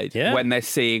terrified when they're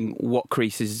seeing what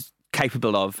Kreese is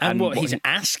capable of and what he's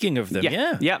asking of them.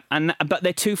 But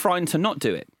they're too frightened to not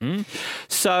do it.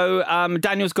 So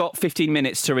Daniel's got 15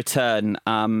 minutes to return.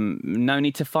 No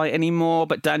need to fight anymore,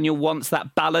 but Daniel wants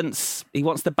that balance. He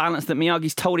wants the balance that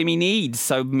Miyagi's told him he needs.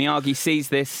 So Miyagi sees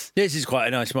this. This is quite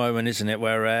a nice moment, isn't it,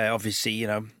 where obviously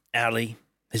Ali,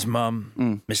 his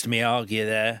mum, Mr. Miyagi are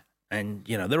there, and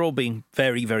they're all being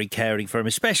very, very caring for him,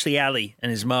 especially Ali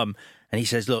and his mum. And he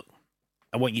says, "Look,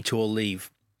 I want you to all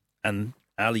leave." And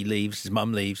Ali leaves, his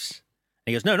mum leaves.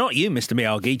 And he goes, "No, not you, Mr.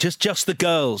 Miyagi, just the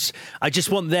girls. I just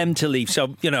want them to leave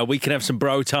so, we can have some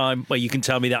bro time where you can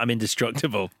tell me that I'm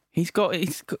indestructible." He's got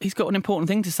an important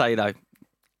thing to say, though.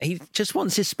 He just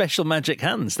wants his special magic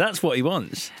hands. That's what he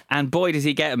wants. And boy, does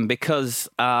he get them, because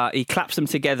he claps them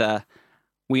together.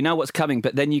 We know what's coming,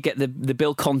 but then you get the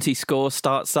Bill Conti score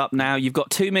starts up now. You've got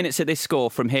 2 minutes of this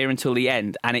score from here until the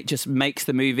end, and it just makes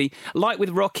the movie. Like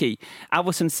with Rocky,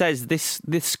 Avildsen says,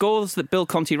 the scores that Bill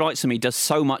Conti writes for me does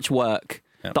so much work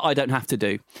that I don't have to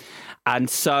do. And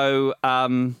so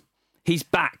he's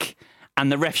back,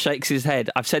 and the ref shakes his head.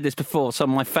 I've said this before. Some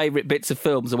of my favourite bits of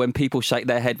films are when people shake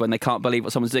their head when they can't believe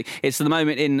what someone's doing. It's the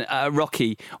moment in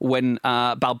Rocky when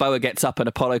Balboa gets up and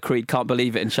Apollo Creed can't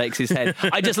believe it and shakes his head.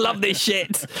 I just love this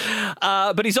shit.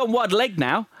 But he's on one leg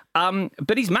now.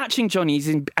 But he's matching Johnny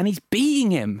and he's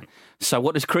beating him. So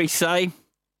what does Kreese say?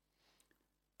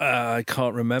 I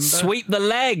can't remember. Sweep the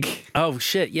leg. Oh,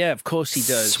 shit. Yeah, of course he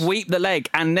does. Sweep the leg.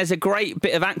 And there's a great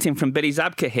bit of acting from Billy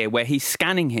Zabka here where he's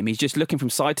scanning him. He's just looking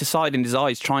from side to side in his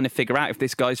eyes, trying to figure out if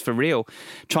this guy's for real,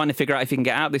 trying to figure out if he can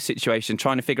get out of this situation,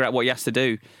 trying to figure out what he has to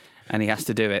do. And he has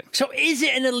to do it. So is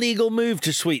it an illegal move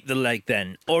to sweep the leg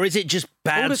then? Or is it just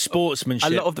bad sportsmanship?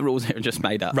 A lot of the rules here are just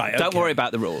made up. Right, Don't worry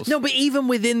about the rules. No, but even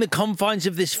within the confines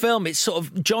of this film, it's sort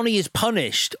of Johnny is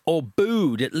punished or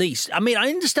booed at least. I mean, I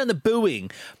understand the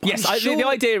booing. Yes, the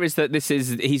idea is that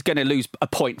he's going to lose a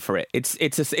point for it.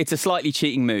 It's a slightly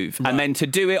cheating move. Right. And then to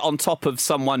do it on top of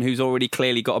someone who's already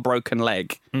clearly got a broken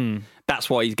leg, that's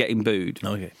why he's getting booed.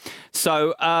 Okay.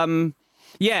 So...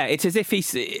 yeah, it's as if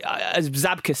as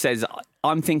Zabka says,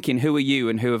 I'm thinking, who are you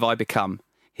and who have I become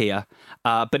here?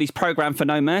 But he's programmed for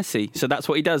no mercy, so that's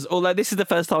what he does. Although this is the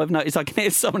first time I've noticed I can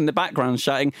hear someone in the background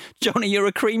shouting, "Johnny, you're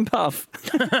a cream puff,"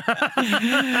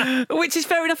 which is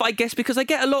fair enough, I guess, because I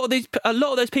get a lot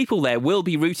of those people there will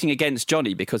be rooting against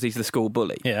Johnny because he's the school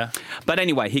bully. Yeah. But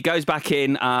anyway, he goes back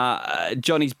in.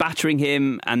 Johnny's battering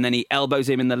him, and then he elbows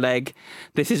him in the leg.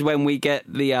 This is when we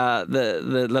get the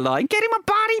line, "Get him a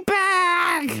body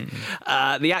bag."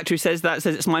 The actor who says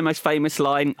it's my most famous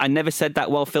line. I never said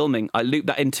that while filming. I looped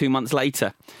that in 2 months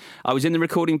later. I was in the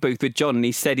recording booth with John and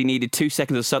he said he needed 2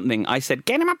 seconds or something. I said,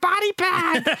 "Get him a body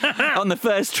bag." On the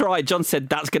first try, John said,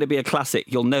 "That's going to be a classic.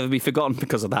 You'll never be forgotten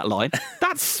because of that line."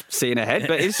 That's seeing ahead,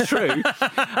 but it's true.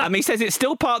 He says it's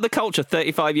still part of the culture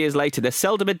 35 years later. There's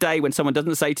seldom a day when someone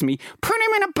doesn't say to me, "Put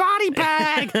him in a body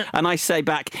bag." And I say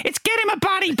back, "It's get him a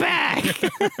body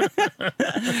bag."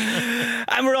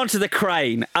 And we're on to the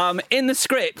crane. In the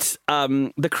script,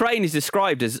 the crane is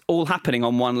described as all happening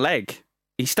on one leg.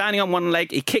 He's standing on one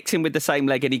leg, he kicks him with the same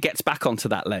leg, and he gets back onto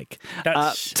that leg.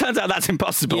 Turns out that's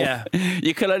impossible. Yeah.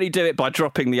 You can only do it by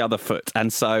dropping the other foot.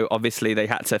 And so, obviously, they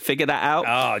had to figure that out.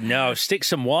 Oh, no, stick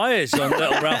some wires on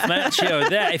little Ralph Macchio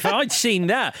there. If I'd seen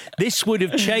that, this would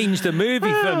have changed the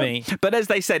movie for me. But as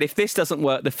they said, if this doesn't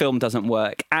work, the film doesn't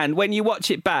work. And when you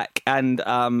watch it back, and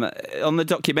on the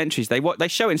documentaries, they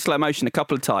show in slow motion a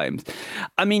couple of times.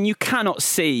 I mean, you cannot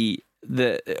see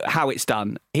how it's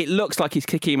done. It looks like he's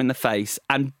kicking him in the face,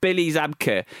 and Billy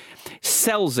Zabka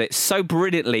sells it so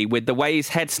brilliantly with the way his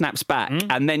head snaps back,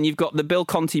 and then you've got the Bill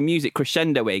Conti music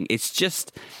crescendoing.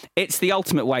 It's the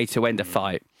ultimate way to end a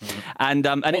fight, and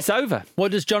it's over.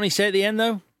 What does Johnny say at the end,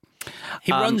 though?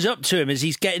 He runs up to him as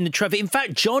he's getting the trophy. In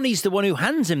fact, Johnny's the one who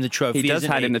hands him the trophy. He does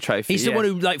hand him the trophy. He's the one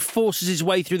who forces his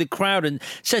way through the crowd and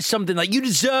says something like, "You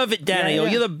deserve it, Danny," or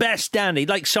 "You're the best, Danny."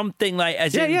 Like something like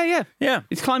as yeah.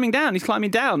 He's climbing down.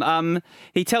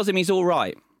 He tells him he's all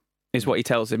right. Is what he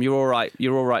tells him. You're all right.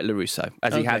 You're all right, LaRusso.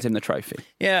 As he hands him the trophy.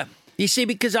 Yeah. You see,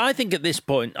 because I think at this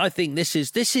point, this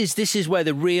is where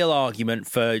the real argument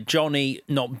for Johnny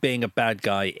not being a bad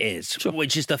guy is,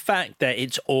 which is the fact that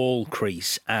it's all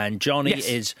Kreese and Johnny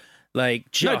is no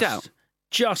doubt.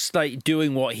 Just like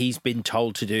doing what he's been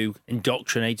told to do,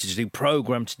 indoctrinated to do,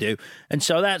 programmed to do. And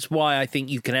so that's why I think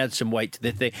you can add some weight to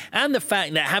the thing. And the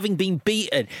fact that having been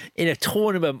beaten in a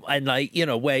tournament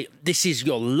and where this is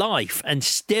your life and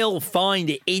still find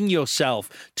it in yourself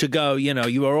to go,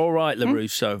 you are all right,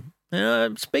 LaRusso.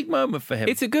 It's a big moment for him.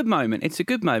 It's a good moment.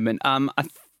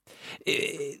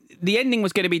 The ending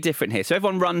was going to be different here. So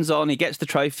everyone runs on. He gets the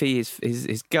trophy.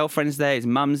 His girlfriend's there. His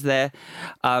mum's there.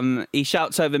 He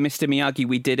shouts over Mr. Miyagi,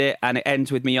 "We did it," and it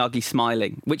ends with Miyagi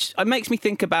smiling, which makes me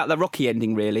think about the Rocky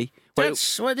ending, really.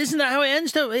 Isn't that how it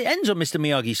ends? Though it ends on Mr.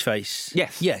 Miyagi's face.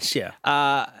 Yes.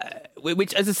 Yeah.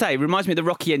 Which, as I say, reminds me of the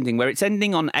Rocky ending, where it's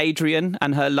ending on Adrian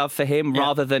and her love for him,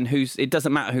 rather than it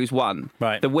doesn't matter who's won.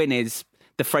 Right. The win is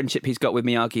the friendship he's got with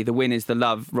Miyagi. The win is the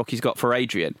love Rocky's got for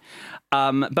Adrian.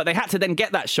 But they had to then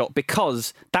get that shot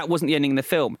because that wasn't the ending of the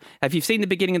film. If you've seen the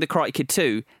beginning of The Karate Kid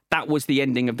 2, that was the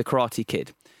ending of The Karate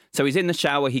Kid. So he's in the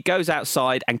shower, he goes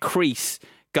outside, and Kreese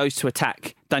goes to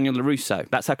attack Daniel LaRusso.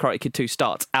 That's how Karate Kid 2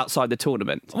 starts, outside the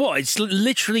tournament. What? It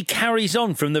literally carries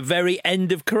on from the very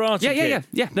end of Karate Kid?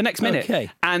 Yeah, the next minute. Okay.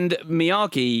 And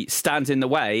Miyagi stands in the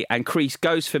way, and Kreese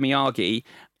goes for Miyagi,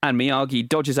 and Miyagi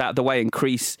dodges out of the way, and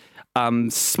Kreese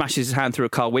smashes his hand through a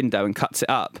car window and cuts it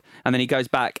up. And then he goes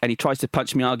back and he tries to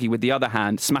punch Miyagi with the other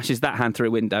hand, smashes that hand through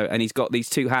a window, and he's got these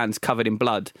two hands covered in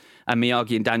blood, and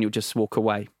Miyagi and Daniel just walk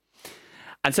away.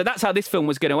 And so that's how this film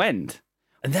was going to end.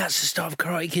 And that's the start of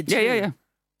Karate Kid 2? Yeah.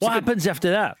 What happens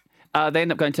after that? They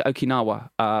end up going to Okinawa.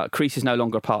 Kreese is no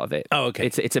longer a part of it. Oh, okay.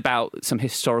 It's about some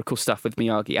historical stuff with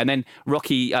Miyagi. And then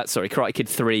Karate Kid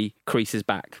 3, Kreese is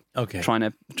back. Okay.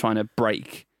 Trying to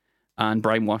break and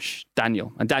brainwash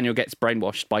Daniel. And Daniel gets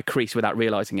brainwashed by Kreese without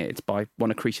realising it. It's by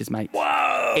one of Kreese's mates.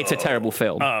 Whoa! It's a terrible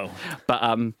film. Oh. But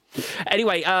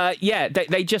anyway,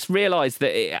 they just realised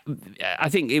that I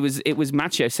think it was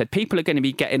Macchio said, people are going to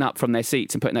be getting up from their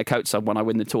seats and putting their coats on when I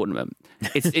win the tournament.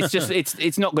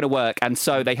 It's not going to work. And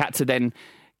so they had to then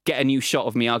get a new shot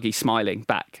of Miyagi smiling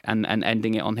back and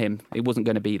ending it on him. It wasn't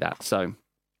going to be that. So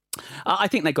I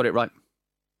think they got it right.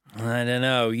 I don't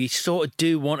know. You sort of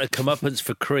do want a comeuppance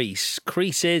for Kreese.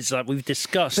 Kreese is, like we've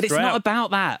discussed. But it's not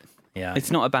about that. Yeah. It's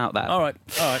not about that. All right.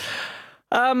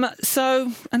 And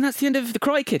that's the end of The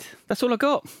Karate Kid. That's all I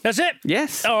got. That's it?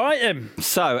 Yes. All right, then.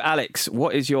 So, Alex,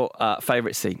 what is your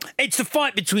favourite scene? It's the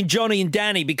fight between Johnny and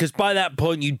Danny, because by that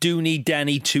point you do need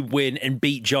Danny to win and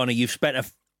beat Johnny. You've spent a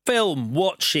film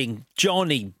watching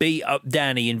Johnny beat up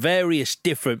Danny in various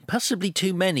different, possibly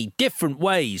too many, different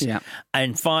ways. Yeah.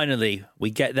 And finally, we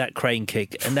get that crane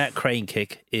kick, and that crane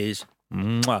kick is...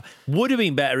 Would have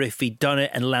been better if he'd done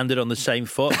it and landed on the same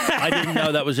foot. I didn't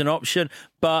know that was an option,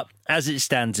 but as it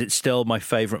stands, it's still my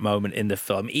favourite moment in the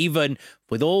film. Even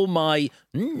with all my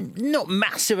not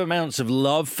massive amounts of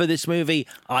love for this movie,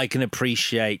 I can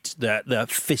appreciate the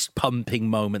fist-pumping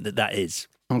moment that is.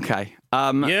 Okay.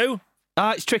 You?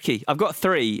 It's tricky. I've got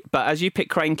 3, but as you pick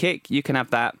crane kick, you can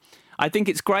have that. I think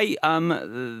it's great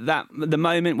that the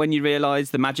moment when you realise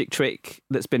the magic trick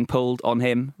that's been pulled on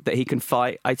him, that he can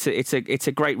fight. It's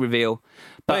a great reveal.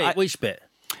 But Wait, which bit?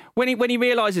 When he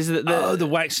realises that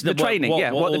the training,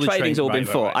 what the training's all been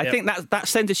for. I think that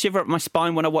sends a shiver up my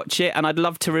spine when I watch it, and I'd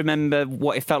love to remember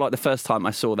what it felt like the first time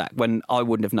I saw that, when I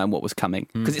wouldn't have known what was coming,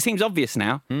 because it seems obvious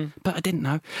now, but I didn't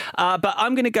know. But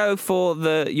I'm going to go for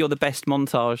You're the Best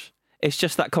montage. It's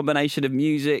just that combination of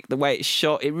music, the way it's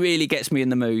shot. It really gets me in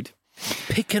the mood.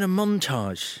 Picking a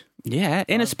montage. Yeah,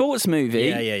 in a sports movie.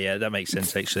 Yeah, that makes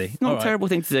sense, actually. Not a terrible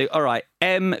thing to do. All right,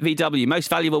 MVW, most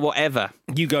valuable whatever.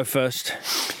 You go first.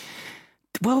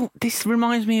 Well, this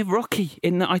reminds me of Rocky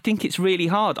in that I think it's really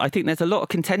hard. I think there's a lot of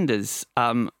contenders.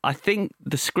 I think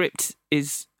the script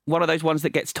is one of those ones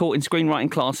that gets taught in screenwriting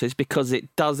classes because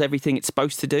it does everything it's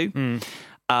supposed to do.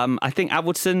 I think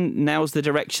Avildsen nails the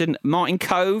direction. Martin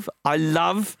Kove, I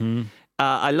love.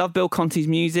 I love Bill Conti's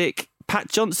music. Pat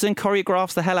Johnson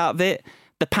choreographs the hell out of it.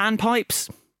 The panpipes.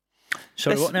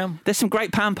 Sorry, what now? There's some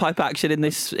great panpipe action in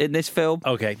this film.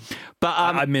 Okay. But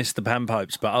I missed the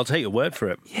panpipes, but I'll take your word for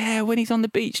it. Yeah, when he's on the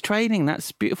beach training,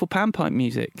 that's beautiful panpipe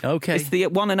music. Okay. It's the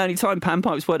one and only time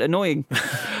panpipes weren't annoying.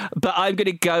 But I'm going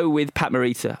to go with Pat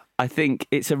Morita. I think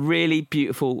it's a really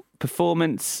beautiful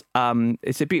performance.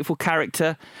 It's a beautiful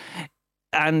character.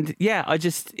 And yeah,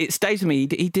 it stays with me.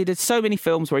 He did so many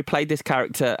films where he played this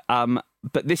character,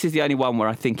 but this is the only one where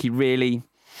I think he really,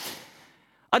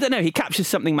 I don't know, he captures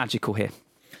something magical here.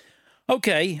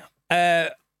 Okay. You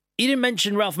didn't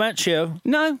mention Ralph Macchio.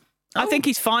 No, I think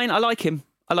he's fine. I like him.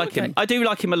 Him. I do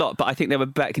like him a lot, but I think there were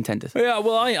better contenders. Yeah,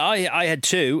 well, I had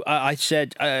 2. I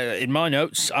said in my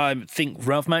notes, I think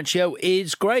Ralph Macchio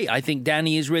is great. I think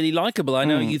Danny is really likeable. I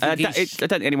know you think I don't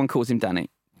think anyone calls him Danny.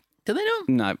 Do they not?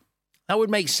 No. That would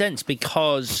make sense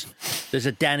because there's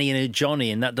a Danny and a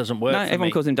Johnny, and that doesn't work. No,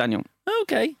 everyone calls him Daniel.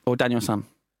 Okay. Or Daniel Son.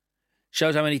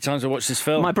 Shows how many times I watched this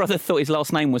film. My brother thought his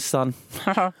last name was Son.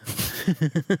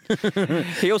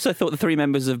 He also thought the 3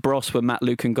 members of Bros were Matt,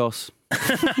 Luke, and Goss.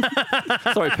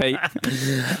 Sorry, Pete.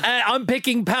 I'm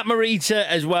picking Pat Morita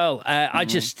as well. I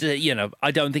just,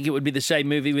 I don't think it would be the same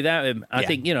movie without him. I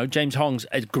think, James Hong's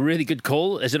a really good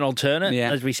call as an alternate.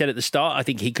 Yeah. As we said at the start, I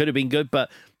think he could have been good, but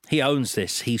he owns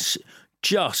this. He's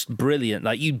just brilliant.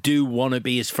 Like, you do want to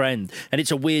be his friend. And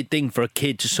it's a weird thing for a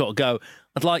kid to sort of go,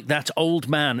 I'd like that old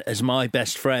man as my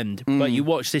best friend. But you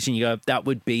watch this and you go, that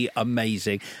would be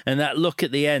amazing. And that look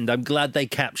at the end, I'm glad they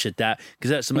captured that,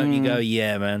 because that's the moment you go,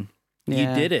 yeah, man, you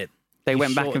did it. They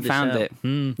went back and found it.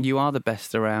 You are the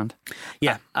best around.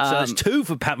 Yeah. So that's 2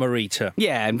 for Pat Morita.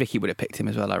 Yeah, and Vicky would have picked him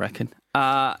as well, I reckon.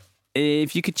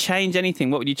 If you could change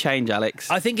anything, what would you change,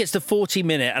 Alex? I think it's the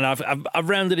 40-minute, and I've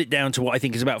rounded it down to what I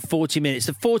think is about 40 minutes.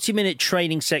 The 40-minute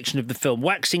training section of the film,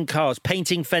 waxing cars,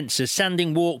 painting fences,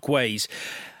 sanding walkways.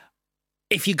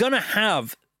 If you're going to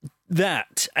have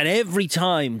that, and every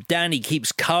time Danny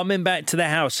keeps coming back to the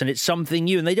house and it's something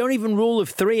new, and they don't even rule of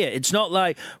 3 it. It's not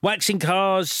like waxing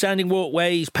cars, sanding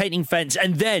walkways, painting fence,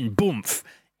 and then, boom,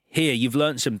 here, you've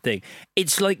learned something.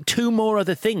 It's like 2 more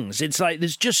other things. It's like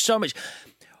there's just so much...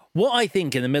 what I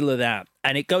think in the middle of that,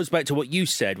 and it goes back to what you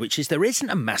said, which is there isn't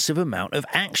a massive amount of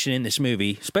action in this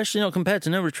movie, especially not compared to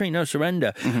No Retreat, No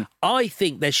Surrender. Mm-hmm. I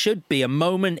think there should be a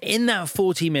moment in that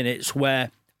 40 minutes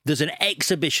where there's an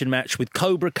exhibition match with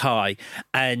Cobra Kai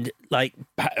and like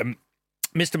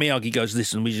Mr. Miyagi goes,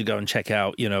 listen, we should go and check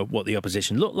out, what the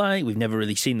opposition look like. We've never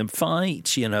really seen them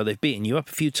fight. They've beaten you up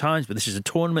a few times, but this is a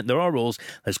tournament. There are rules.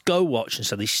 Let's go watch. And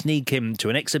so they sneak him to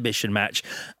an exhibition match.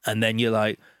 And then you're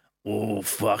like, oh,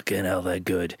 fucking hell, they're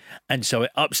good. And so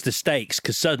it ups the stakes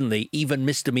because suddenly even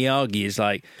Mr. Miyagi is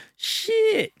like,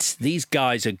 shit, these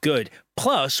guys are good.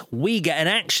 Plus, we get an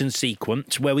action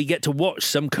sequence where we get to watch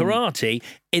some karate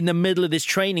in the middle of this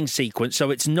training sequence.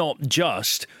 So it's not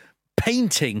just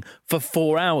painting for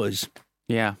 4 hours.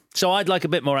 Yeah. So I'd like a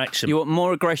bit more action. You want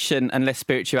more aggression and less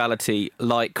spirituality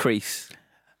like Kreese?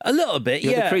 A little bit,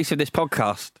 You're the Kreese of this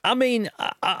podcast. I mean,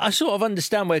 I sort of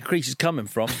understand where Kreese is coming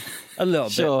from. A little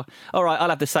bit. Sure. All right, I'll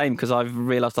have the same because I've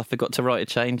realised I forgot to write a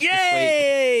change.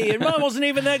 Yay! And mine wasn't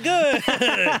even that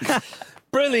good.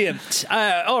 Brilliant.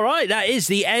 All right, that is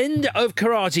the end of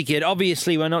Karate Kid.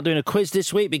 Obviously, we're not doing a quiz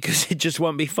this week because it just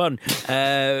won't be fun.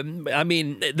 I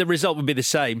mean, the result would be the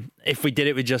same if we did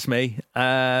it with just me,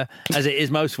 as it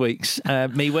is most weeks,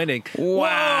 me winning.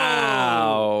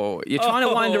 Wow. You're trying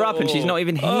to wind her up and she's not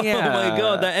even here. Oh, my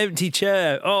God, that empty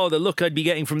chair. Oh, the look I'd be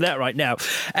getting from that right now.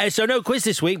 So no quiz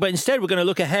this week, but instead we're going to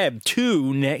look ahead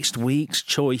to next week's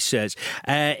choices.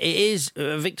 It is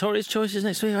Victoria's choices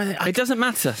next week. It doesn't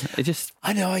matter.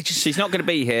 She's not going to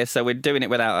be here, so we're doing it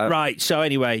without her. Right, so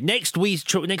anyway, next week's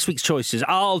choices,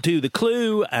 I'll do the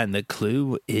clue, and the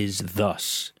clue is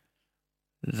thus.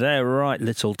 They're right,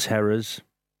 little terrors.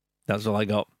 That's all I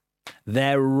got.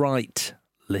 They're right,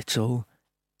 little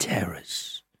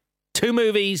terrors. 2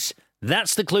 movies.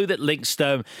 That's the clue that links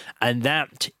them, and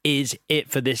that is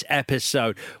it for this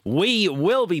episode. We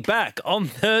will be back on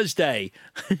Thursday.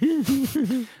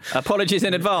 Apologies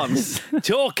in advance.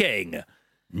 Talking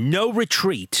No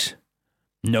Retreat,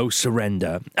 No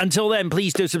Surrender. Until then,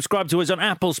 please do subscribe to us on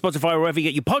Apple, Spotify, or wherever you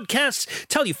get your podcasts.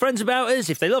 Tell your friends about us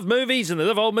if they love movies and they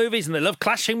love old movies and they love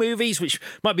clashing movies, which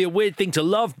might be a weird thing to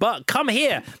love, but come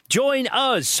here, join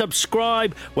us,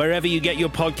 subscribe wherever you get your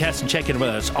podcasts, and check in with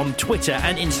us on Twitter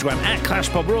and Instagram at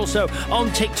ClashPod. We're also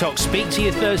on TikTok. Speak to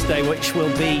you Thursday, which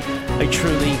will be a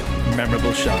truly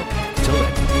memorable show. Until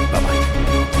then, bye-bye.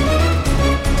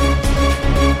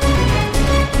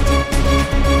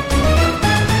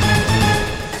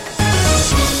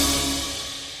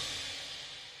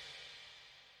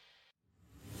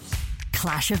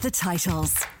 Clash of the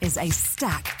Titles is a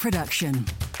Stack production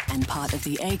and part of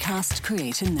the Acast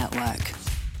Creator Network.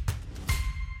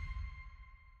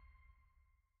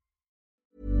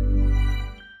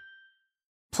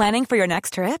 Planning for your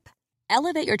next trip?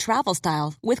 Elevate your travel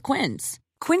style with Quince.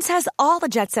 Quince has all the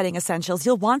jet-setting essentials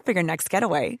you'll want for your next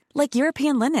getaway, like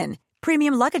European linen,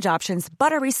 premium luggage options,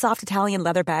 buttery soft Italian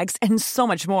leather bags, and so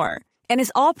much more. And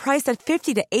is all priced at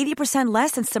 50 to 80%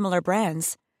 less than similar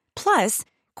brands. Plus,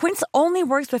 Quince only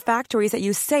works with factories that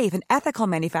use safe and ethical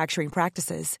manufacturing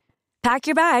practices. Pack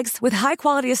your bags with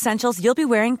high-quality essentials you'll be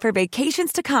wearing for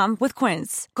vacations to come with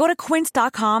Quince. Go to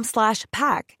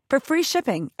quince.com/pack for free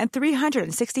shipping and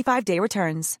 365-day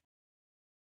returns.